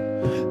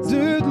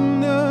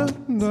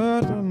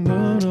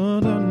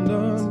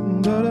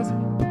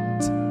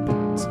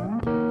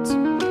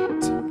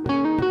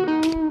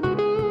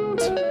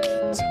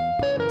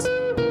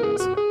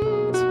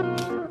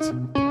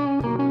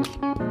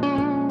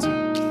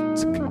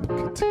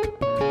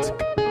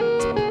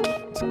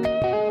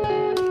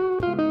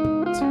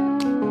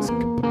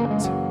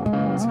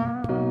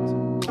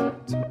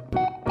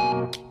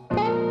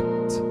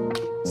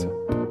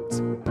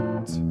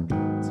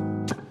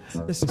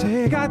 Let's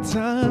take our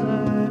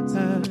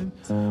time.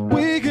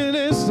 We can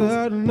dance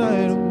the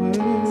night away.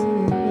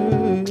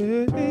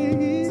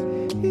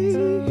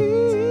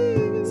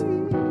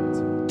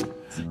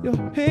 Your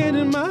hand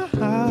in my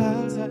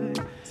eye,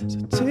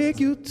 so take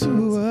you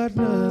to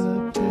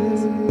another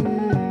place.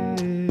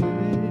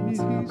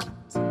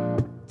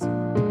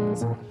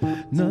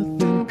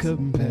 Nothing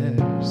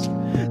compares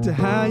to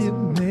how you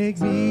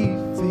make me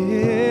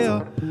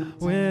feel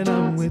when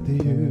I'm with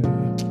you.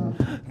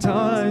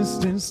 Time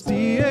stands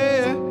still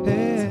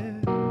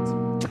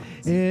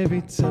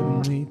every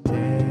time we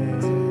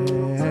dance.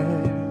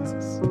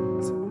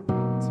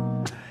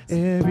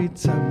 Every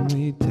time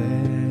we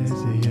dance,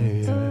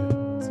 yeah.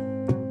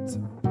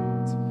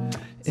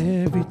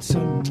 Every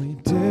time we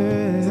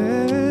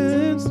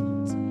dance.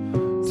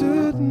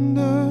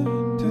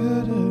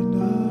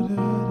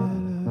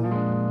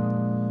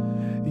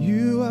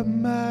 You are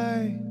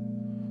my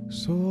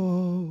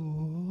soul.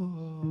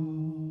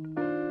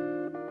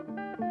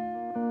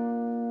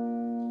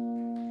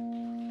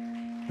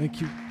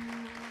 Thank you.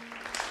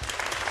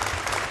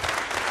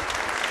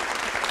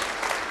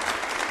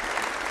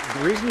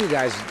 The reason you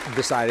guys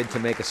decided to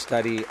make a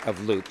study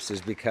of loops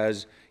is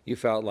because you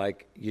felt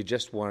like you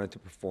just wanted to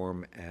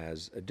perform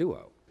as a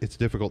duo. It's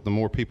difficult. The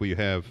more people you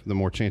have, the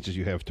more chances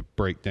you have to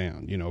break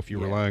down. You know, if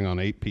you're relying on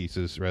 8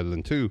 pieces rather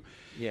than 2,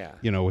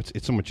 you know,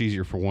 it's so much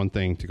easier for one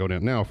thing to go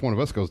down. Now, if one of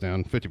us goes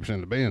down, 50%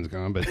 of the band's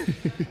gone, but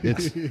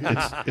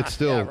it's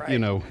still, you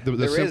know, the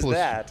there simplest is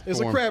that.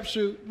 It's a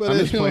crapshoot. I'm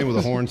just playing with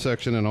a horn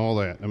section and all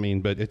that. I mean,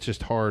 but it's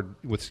just hard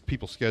with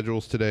people's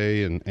schedules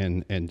today,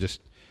 and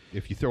just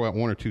if you throw out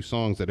 1 or 2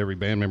 songs that every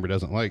band member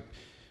doesn't like,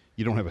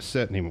 you don't have a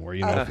set anymore.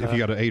 You know, if you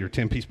got an 8 or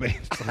 10 piece band,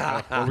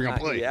 what are we gonna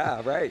play?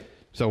 Yeah, right.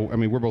 So, I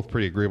mean, we're both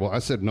pretty agreeable. I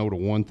said no to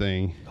one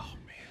thing. Oh,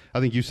 man.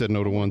 I think you said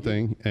no to one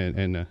thing,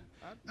 and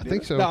I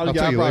think so. No, I'll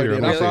tell you later.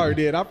 I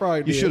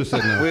probably did. You should have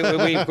said no.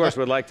 We, of course,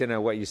 would like to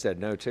know what you said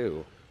no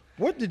to.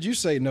 What did you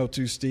say no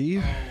to,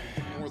 Steve?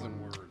 More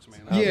than words, man.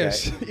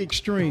 Yes,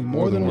 extreme.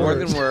 More than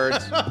words.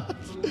 words.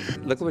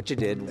 Look at what you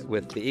did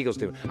with the Eagles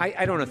too.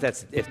 I don't know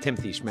if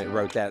Timothy Schmidt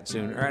wrote that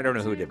soon, or I don't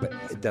know who did, but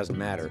it doesn't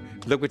matter.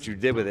 Look what you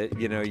did with it.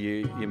 You know,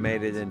 you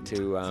made it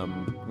into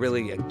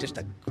really just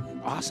an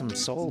awesome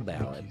soul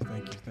ballad.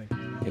 Thank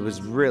you. It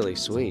was really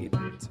sweet.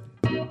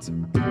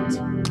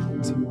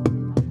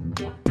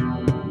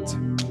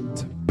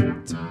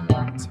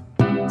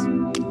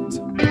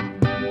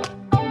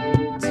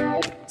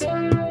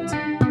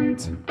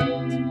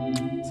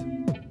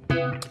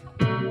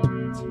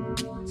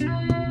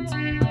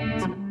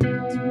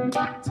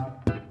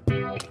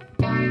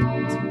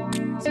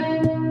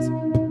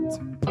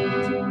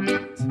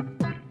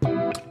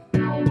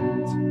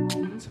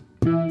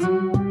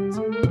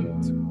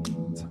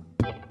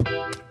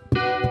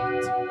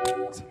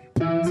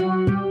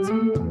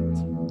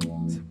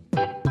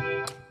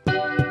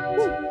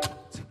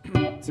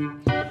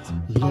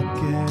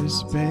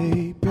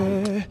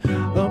 Baby,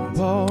 up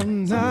all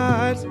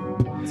night,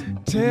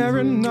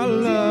 tearing our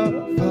love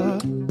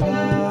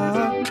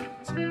apart.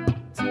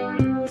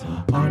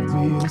 Aren't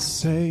we the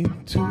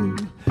same two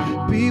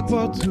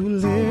people to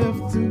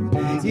live through?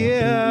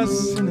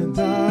 Yes, in the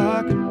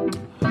dark.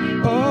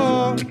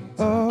 Oh,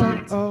 oh,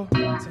 oh.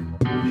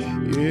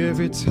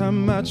 Every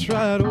time I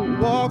try to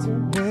walk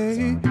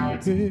away,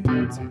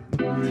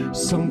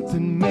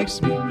 something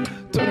makes me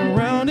turn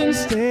around and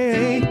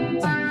stay.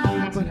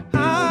 But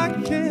I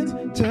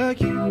can't tell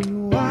you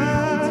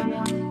why.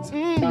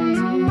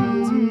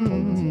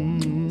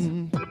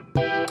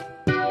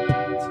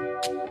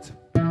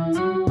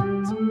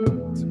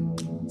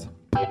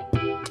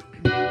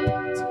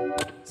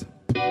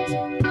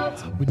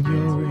 When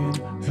you're in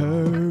a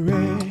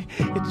hurry,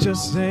 it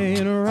just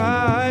ain't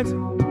right.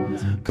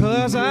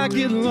 'Cause I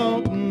get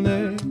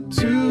lonely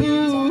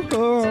too.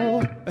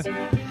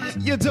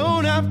 You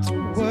don't have to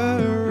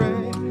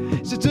worry,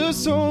 so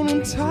just hold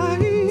on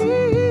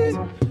tight.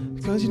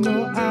 'Cause you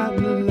know I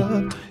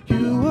love you.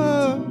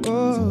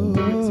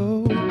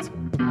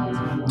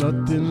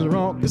 Nothing's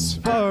wrong as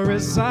far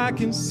as I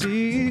can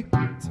see.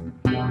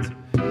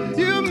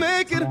 You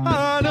make it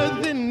harder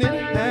than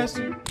it has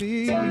to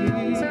be.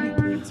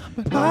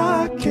 But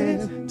I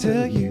can't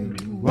tell you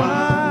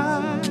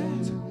why.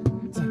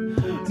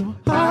 No,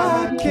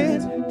 I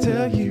can't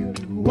tell you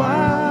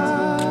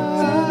why.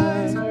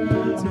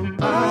 No,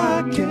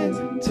 I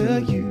can't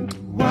tell you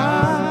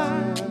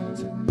why.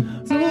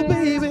 No,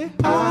 baby,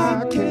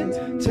 I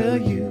can't tell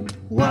you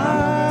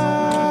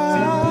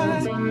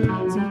why.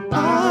 No,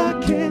 I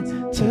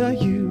can't tell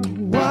you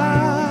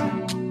why.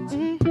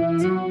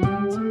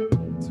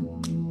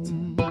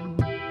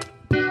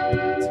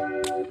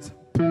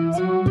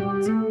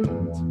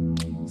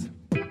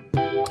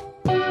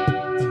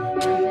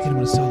 Hit him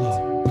with a solo.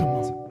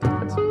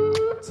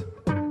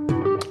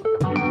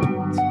 Come on.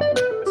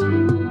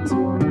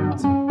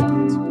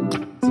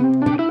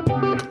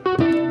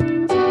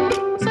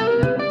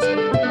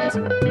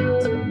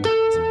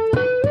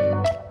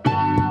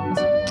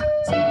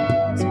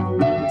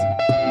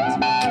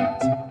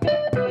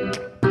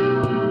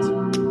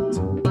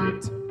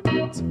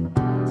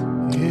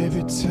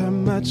 Every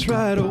time I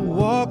try to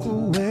walk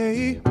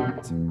away,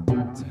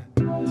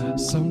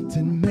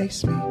 something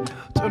makes me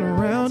turn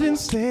around and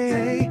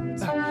stay.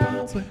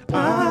 But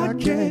I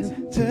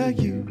can't tell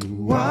you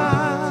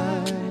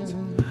why.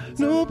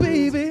 No,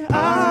 baby,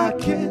 I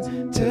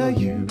can't tell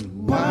you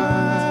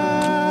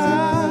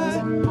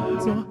why.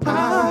 No,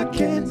 I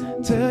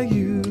can't tell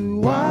you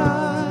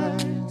why.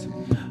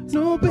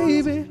 No,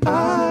 baby,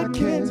 I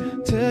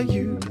can't tell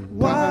you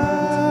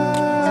why.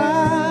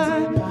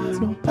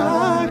 No,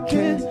 I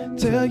can't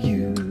tell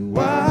you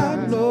why.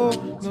 No,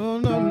 no,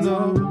 no,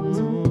 no.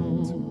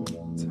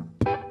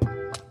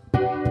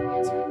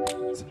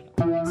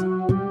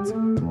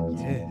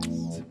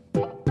 Yes.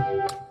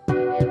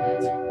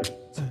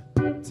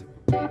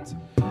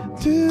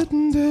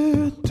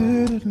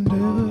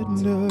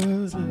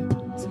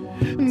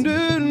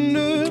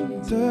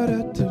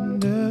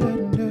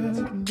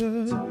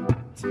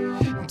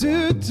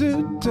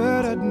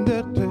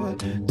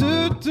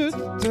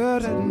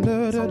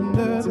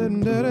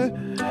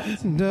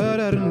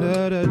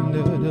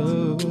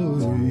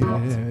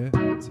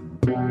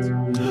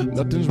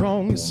 Nothing's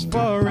wrong as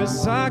far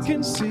as I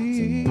can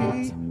see.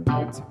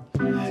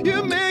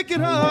 You make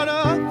it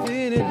harder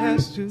than it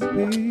has to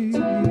be.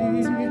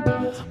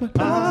 But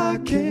I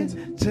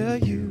can't tell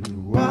you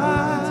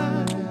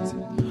why.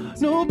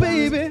 No,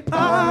 baby,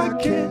 I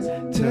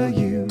can't tell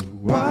you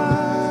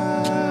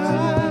why.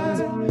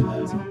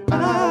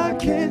 I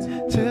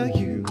can't tell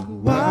you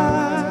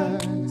why.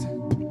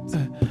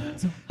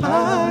 No,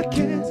 I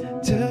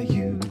can't tell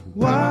you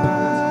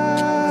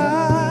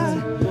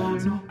why.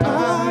 No,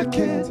 I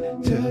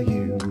can't tell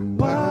you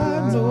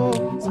why. No,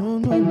 no,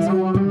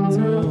 no, no,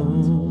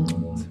 no.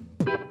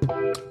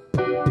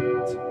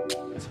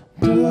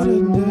 Da,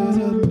 da, da,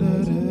 da,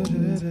 da,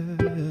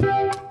 da, da.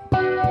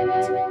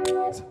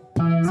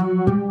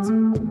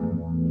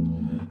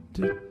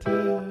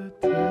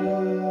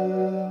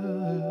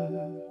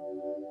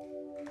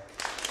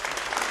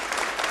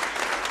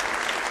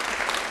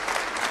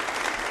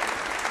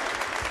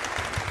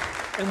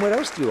 And what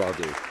else do you all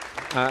do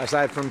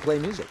aside from play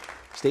music?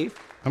 Steve?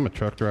 I'm a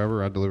truck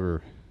driver. I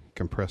deliver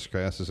compressed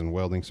gases and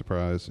welding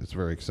supplies. It's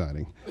very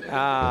exciting.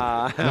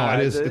 No, it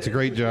is. It's a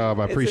great job.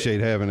 I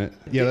appreciate having it.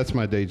 Yeah, that's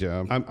my day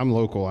job. I'm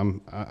local.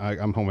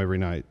 I'm home every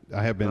night.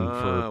 I have been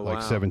for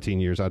like 17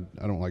 years. I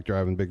don't like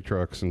driving big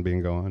trucks and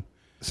being gone.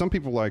 Some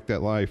people like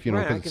that life, you know,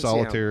 Right, I because can it's see how-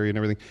 solitary and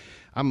everything.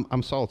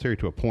 I'm solitary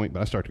to a point,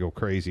 but I start to go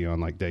crazy on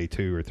like day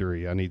 2 or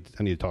 3. I need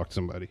to talk to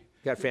somebody.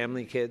 Got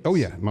family, kids? Oh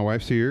yeah, my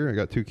wife's here. I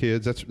got 2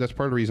 kids. That's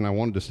part of the reason I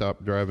wanted to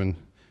stop driving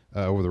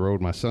over the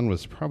road. My son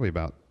was probably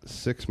about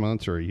 6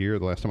 months or a year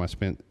the last time I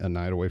spent a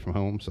night away from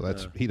home. So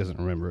he doesn't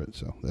remember it.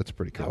 So that's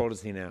pretty cool. How old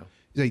is he now?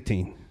 He's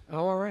 18.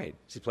 Oh, all right.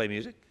 Does he play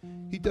music?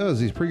 He does.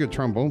 He's a pretty good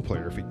trombone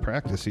player. If he'd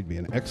practice, he'd be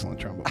an excellent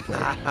trombone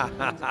player.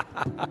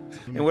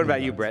 And what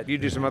about you, Brett? Do you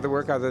do some other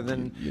work other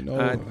than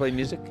play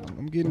music?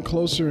 I'm getting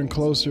closer and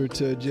closer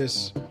to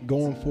just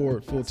going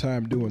forward full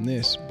time doing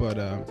this. But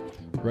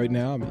right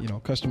now, I'm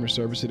customer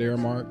service at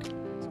Aramark,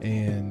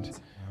 and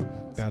I'm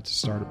about to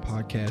start a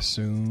podcast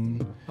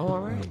soon. Oh, all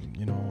right.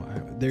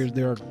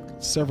 There are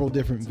several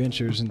different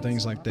ventures and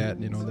things like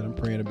that, that I'm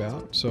praying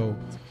about. So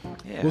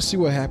Yeah. we'll see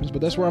what happens.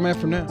 But that's where I'm at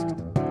for now.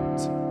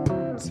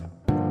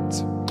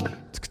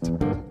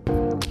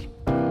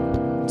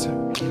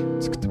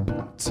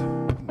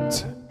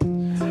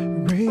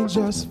 Rain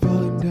just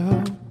falling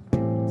down.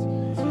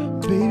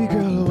 Baby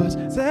girl, what's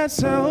that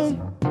sound?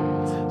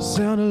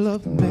 Sound of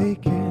love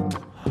making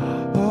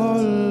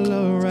all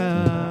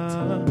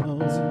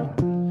around.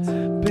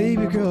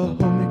 Baby girl,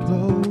 hold me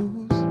close.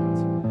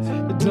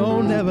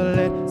 Don't ever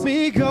let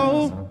me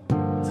go.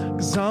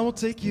 'Cause I will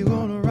take you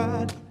on a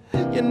ride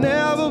you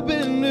never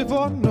been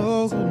before.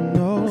 No,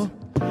 no.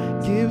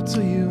 Give it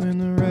to you in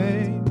the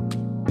rain.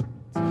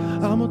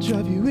 I'ma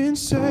drive you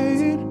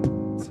insane.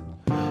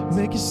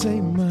 Make you say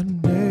my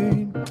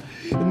name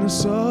in the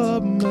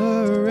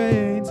summer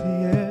rain,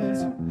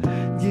 yeah.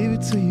 Give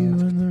it to you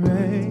in the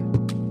rain.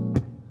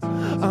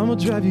 I'ma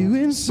drive you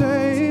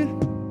insane.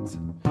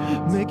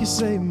 Make you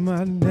say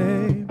my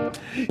name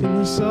in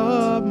the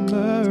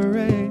summer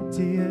rain,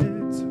 yeah.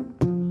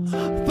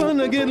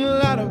 Thunder getting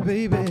louder,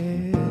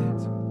 baby,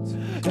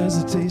 as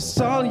it tastes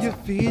all your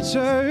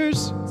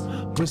features.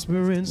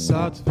 Whispering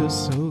soft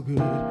feels so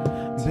good,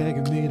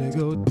 begging me to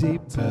go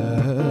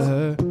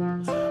deeper.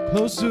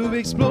 Close to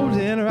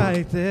exploding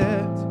right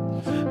there.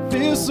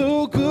 Feels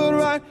so good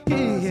right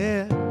here,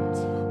 yeah.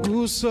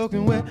 Ooh,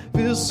 soaking wet,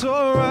 feels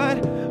so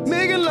right.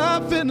 Making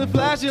love in the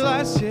flashing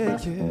lights, yeah,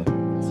 yeah.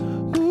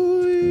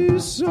 Ooh, you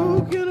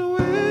soaking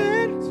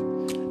wet,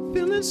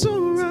 feeling so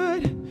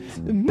right.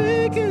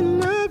 Making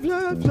love,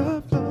 love,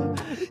 love,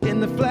 love in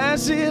the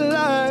flashing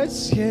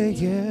lights, yeah,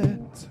 yeah.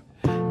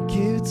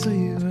 Give it to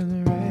you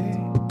in the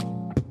rain.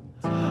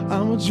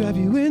 I'ma drive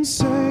you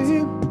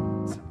insane.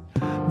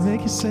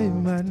 Make you say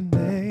my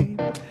name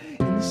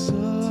in the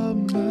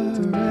summer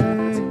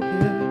rain,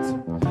 yeah.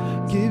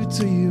 Give it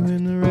to you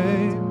in the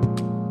rain.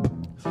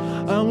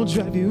 I'ma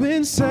drive you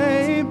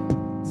insane.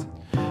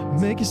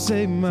 Make you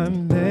say my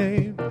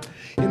name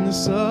in the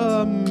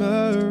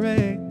summer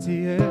rain,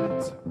 yeah.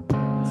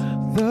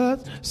 The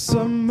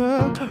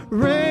summer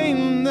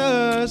rain,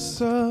 the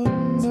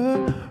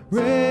summer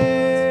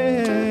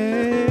rain,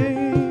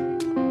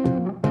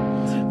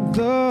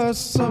 the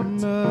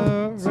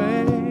summer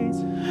rain,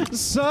 the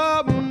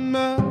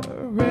summer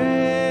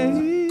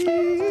rain,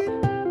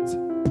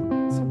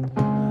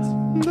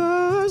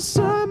 the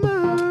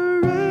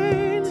summer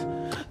rain,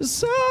 the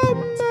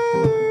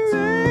summer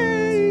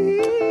rain,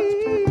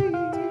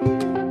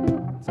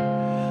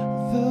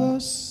 the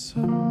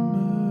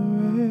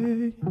summer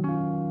rain,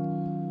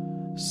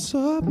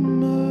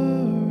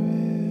 summer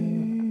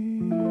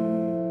rain.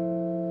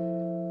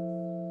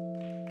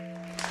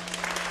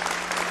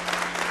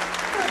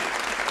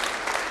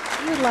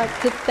 We'd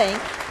like to thank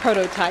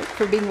Prototype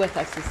for being with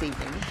us this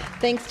evening.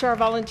 Thanks to our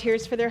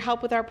volunteers for their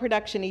help with our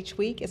production each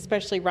week,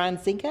 especially Ron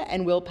Zinka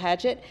and Will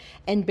Paget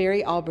and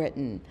Barry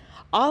Albritton.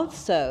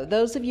 Also,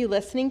 those of you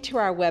listening to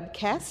our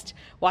webcast,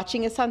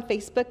 watching us on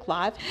Facebook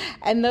Live,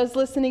 and those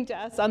listening to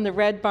us on the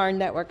Red Barn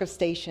network of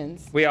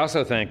stations. We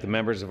also thank the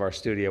members of our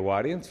studio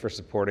audience for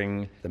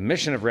supporting the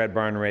mission of Red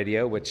Barn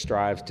Radio, which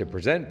strives to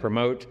present,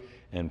 promote,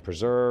 and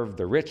preserve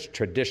the rich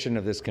tradition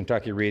of this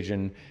Kentucky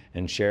region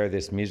and share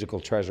this musical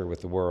treasure with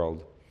the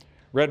world.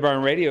 Red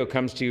Barn Radio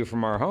comes to you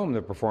from our home,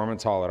 the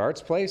Performance Hall at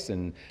Arts Place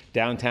in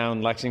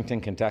downtown Lexington,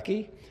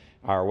 Kentucky.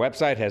 Our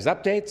website has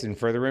updates and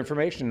further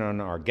information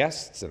on our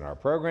guests and our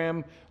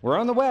program. We're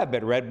on the web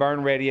at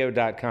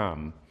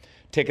redbarnradio.com.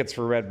 Tickets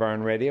for Red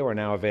Barn Radio are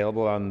now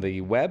available on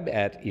the web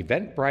at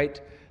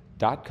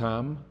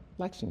eventbrite.com,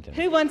 Lexington.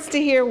 Who wants to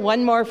hear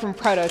one more from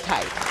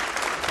Prototype?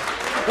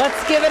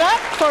 Let's give it up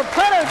for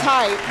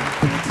Prototype.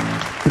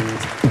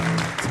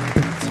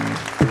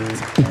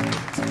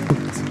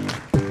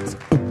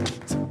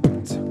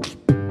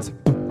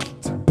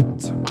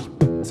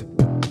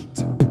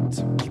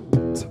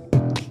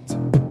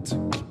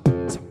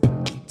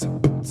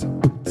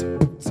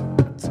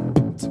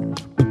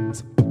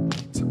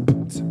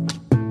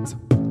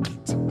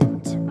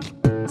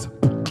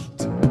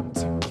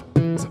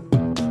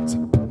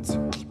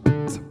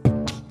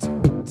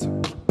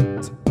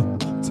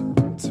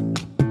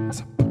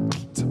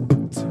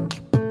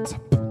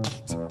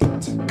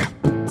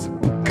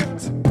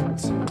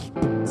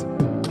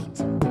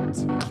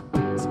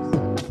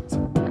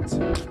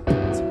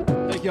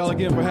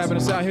 Again for having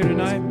us out here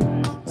tonight.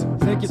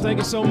 Thank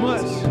you so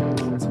much.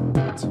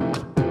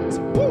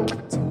 Woo.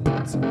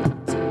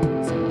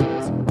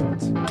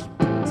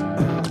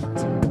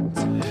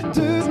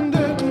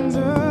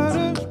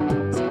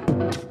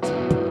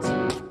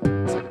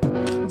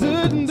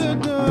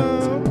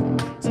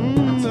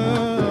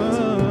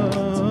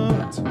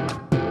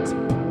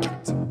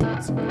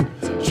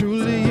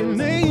 Truly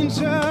an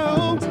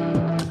angel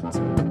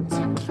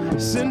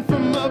sent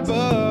from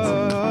above.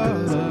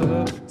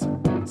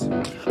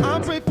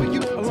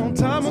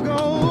 Time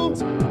ago,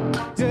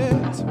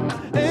 yes,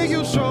 and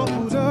you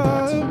showed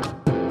up,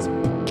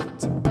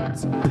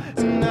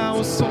 and I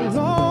was so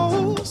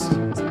lost,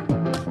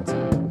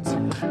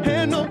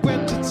 and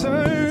nowhere to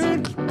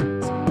turn.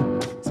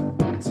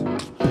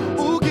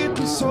 Ooh, get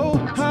me so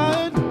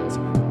hot,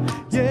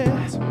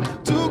 yeah,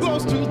 too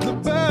close to the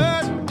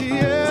bird,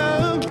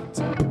 yeah.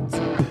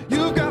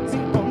 You got me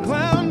on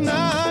cloud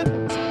nine.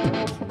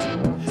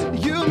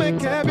 You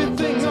make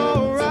everything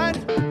alright.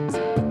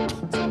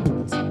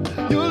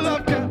 Your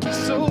love got me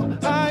so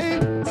high,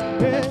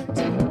 yeah.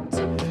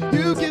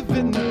 You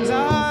giving me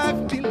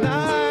life, me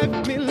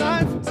life, me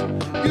life.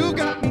 You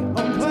got me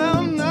on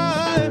cloud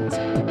nine.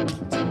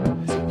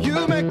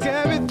 You make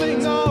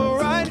everything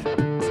alright.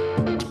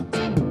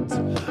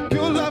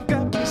 Your love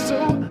got me so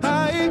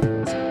high,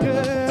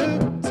 yeah.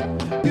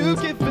 You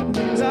giving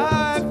me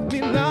life,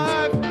 me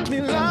life,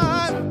 me life.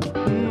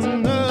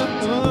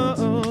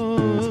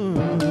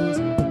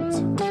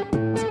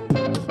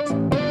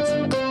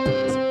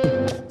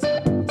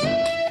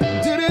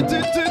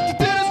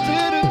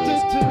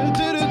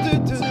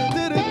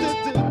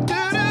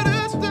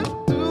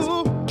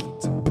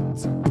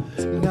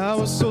 I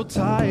was so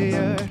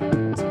tired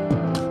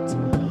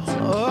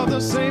of the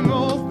same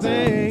old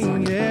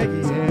thing, yeah,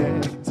 yeah.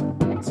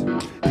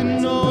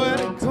 Didn't know where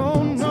to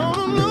go, no,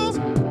 no,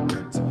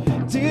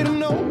 no. Didn't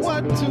know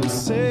what to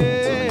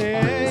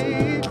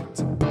say,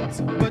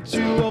 but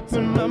you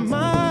opened my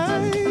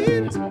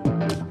mind,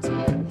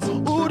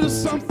 ooh, to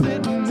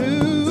something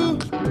new.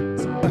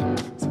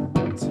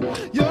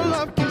 Your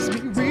love gives me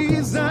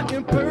reason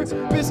and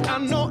purpose. I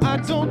know I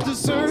don't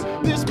deserve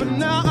this, but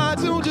now I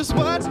do just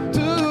what to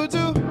do.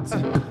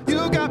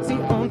 You got me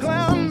on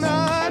cloud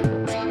nine.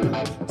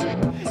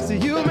 So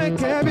you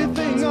make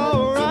everything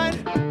alright.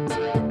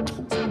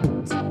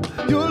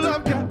 Your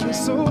love got me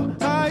so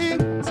high,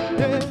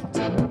 yeah.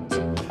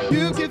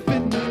 You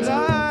giving me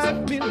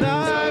life, me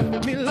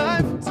life, me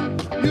life.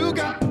 You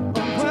got me on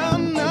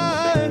cloud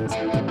nine.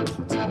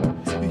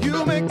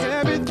 You make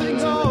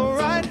everything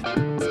alright.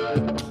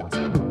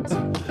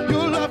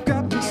 Your love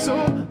got me so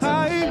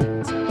high,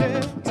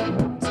 yeah.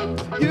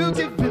 You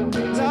giving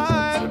me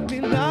life, me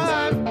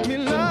life, me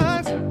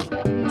life.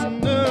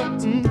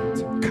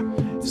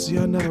 See,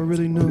 I never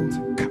really knew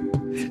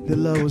that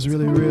love was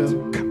really real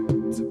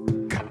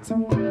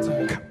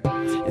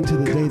until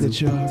the day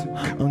that your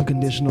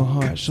unconditional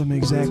heart showed me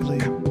exactly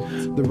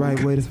the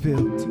right way to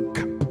feel.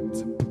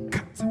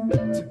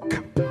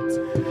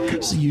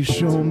 So you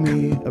showed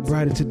me a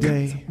brighter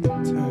today,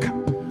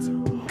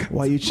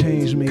 while you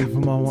changed me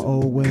from all my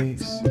old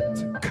ways.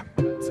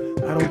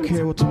 I don't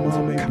care what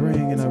tomorrow may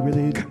bring, and I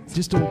really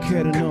just don't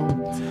care to know,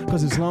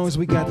 cause as long as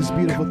we got this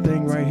beautiful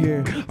thing right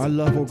here, our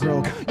love will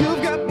grow.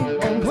 You've got me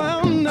on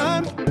cloud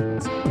nine.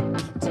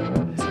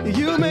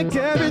 You make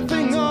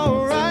everything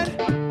alright.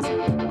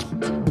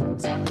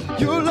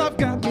 Your love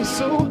got me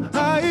so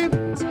high,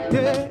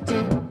 yeah.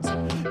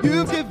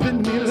 You've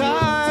given me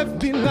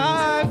life, me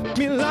life,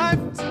 me life.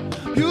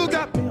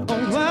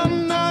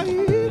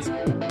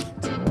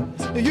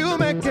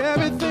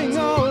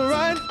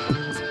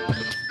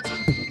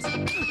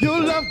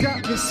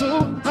 got me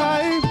so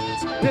high.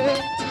 Yeah.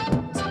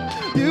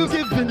 You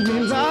giving me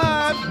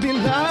life, me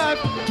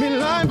life, me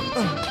life.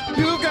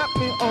 You got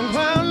me on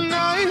cloud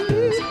nine.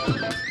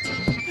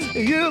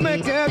 You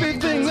make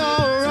everything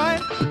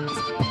alright.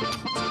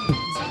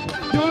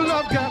 Your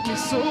love got me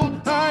so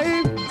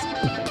high.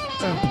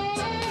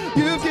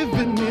 You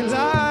giving me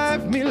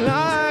life, me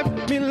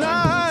life, me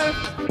life.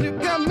 You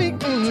got me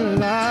in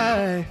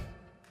life.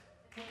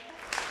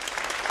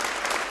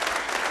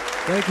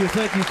 Thank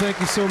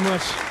you so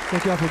much.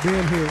 Thank y'all for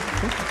being here.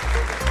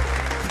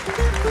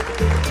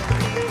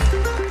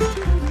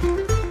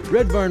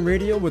 Red Barn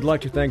Radio would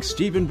like to thank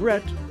Steve and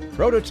Brett,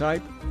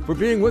 Prototype, for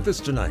being with us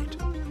tonight.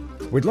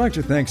 We'd like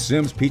to thank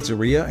Sim's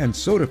Pizzeria and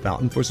Soda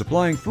Fountain for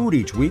supplying food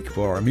each week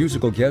for our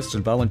musical guests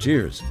and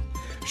volunteers.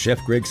 Chef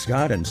Greg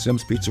Scott and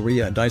Sim's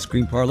Pizzeria and Ice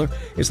Cream Parlor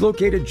is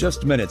located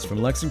just minutes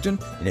from Lexington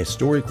in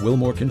historic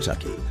Wilmore,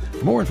 Kentucky.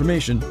 For more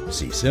information,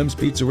 see Sim's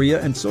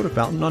Pizzeria and Soda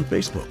Fountain on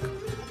Facebook.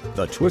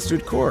 The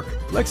Twisted Cork,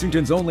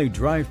 Lexington's only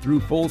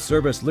drive-through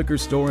full-service liquor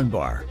store and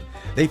bar.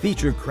 They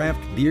feature craft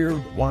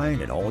beer,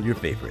 wine, and all your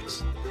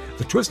favorites.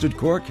 The Twisted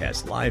Cork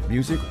has live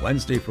music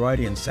Wednesday,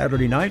 Friday, and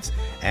Saturday nights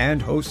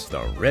and hosts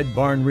the Red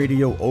Barn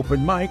Radio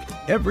Open Mic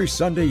every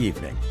Sunday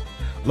evening.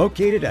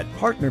 Located at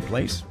Partner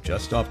Place,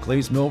 just off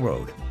Clays Mill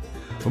Road.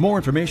 For more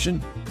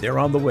information, they're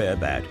on the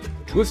web at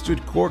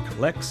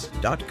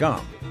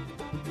twistedcorklex.com.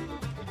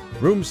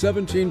 Room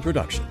 17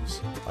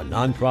 Productions, a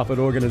nonprofit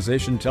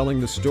organization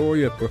telling the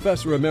story of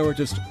Professor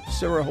Emeritus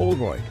Sarah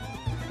Holroyd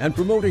and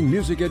promoting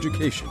music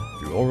education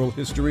through oral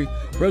history,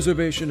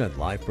 preservation, and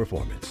live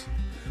performance.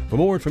 For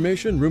more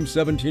information, Room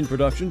 17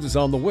 Productions is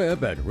on the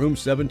web at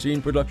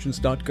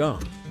room17productions.com.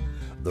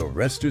 The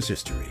rest is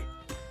history.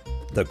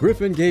 The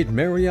Griffin Gate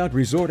Marriott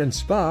Resort and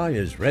Spa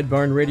is Red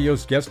Barn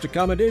Radio's guest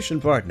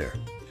accommodation partner,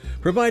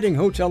 providing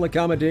hotel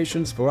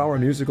accommodations for our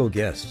musical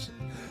guests.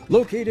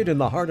 Located in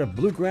the heart of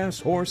bluegrass,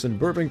 horse, and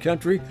bourbon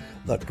country,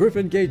 the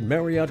Griffin Gate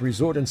Marriott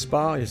Resort and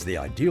Spa is the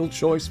ideal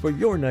choice for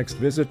your next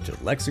visit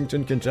to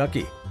Lexington,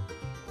 Kentucky.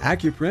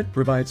 AccuPrint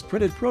provides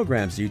printed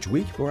programs each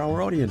week for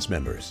our audience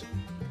members.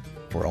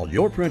 For all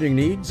your printing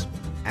needs,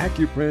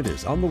 AccuPrint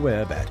is on the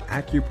web at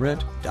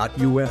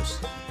accuprint.us.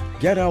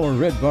 Get our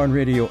Red Barn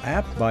Radio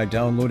app by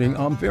downloading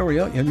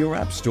Omvaria in your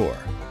app store.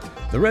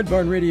 The Red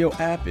Barn Radio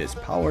app is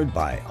powered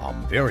by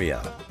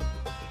Omvaria.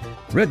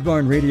 Red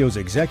Barn Radio's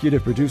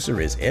executive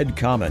producer is Ed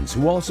Commons,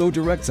 who also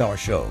directs our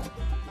show.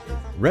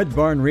 Red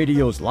Barn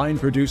Radio's line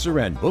producer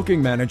and booking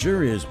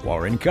manager is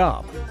Warren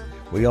Cobb.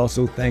 We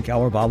also thank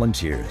our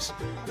volunteers.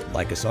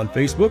 Like us on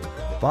Facebook,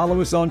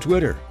 follow us on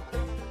Twitter.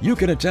 You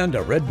can attend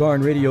a Red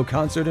Barn Radio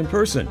concert in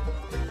person.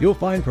 You'll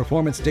find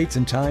performance dates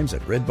and times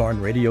at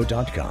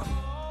redbarnradio.com.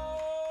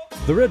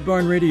 The Red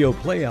Barn Radio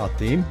playout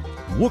theme,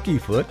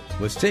 Wookie Foot,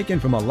 was taken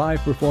from a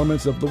live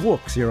performance of the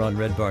Wooks here on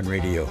Red Barn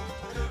Radio.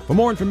 For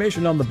more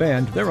information on the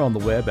band, they're on the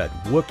web at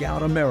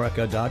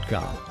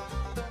wookoutamerica.com.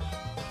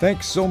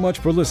 Thanks so much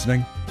for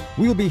listening.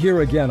 We'll be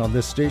here again on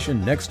this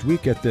station next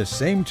week at this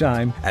same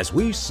time as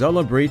we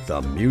celebrate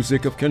the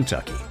music of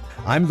Kentucky.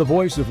 I'm the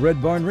voice of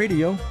Red Barn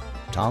Radio,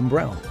 Tom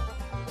Brown.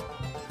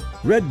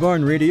 Red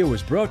Barn Radio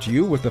is brought to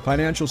you with the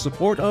financial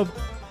support of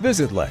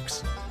Visit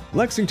Lex,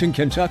 Lexington,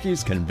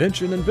 Kentucky's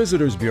Convention and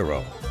Visitors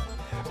Bureau.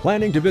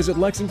 Planning to visit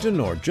Lexington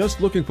or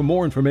just looking for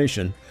more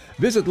information,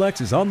 Visit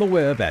Lex is on the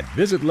web at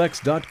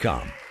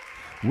visitlex.com.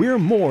 We're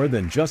more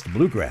than just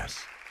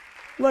bluegrass.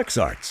 Lex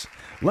Arts,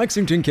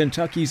 Lexington,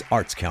 Kentucky's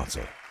Arts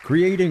Council,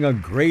 creating a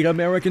great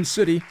American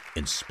city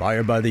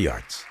inspired by the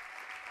arts.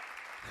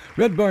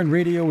 Red Barn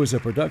Radio is a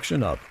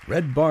production of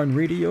Red Barn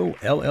Radio,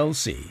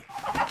 LLC.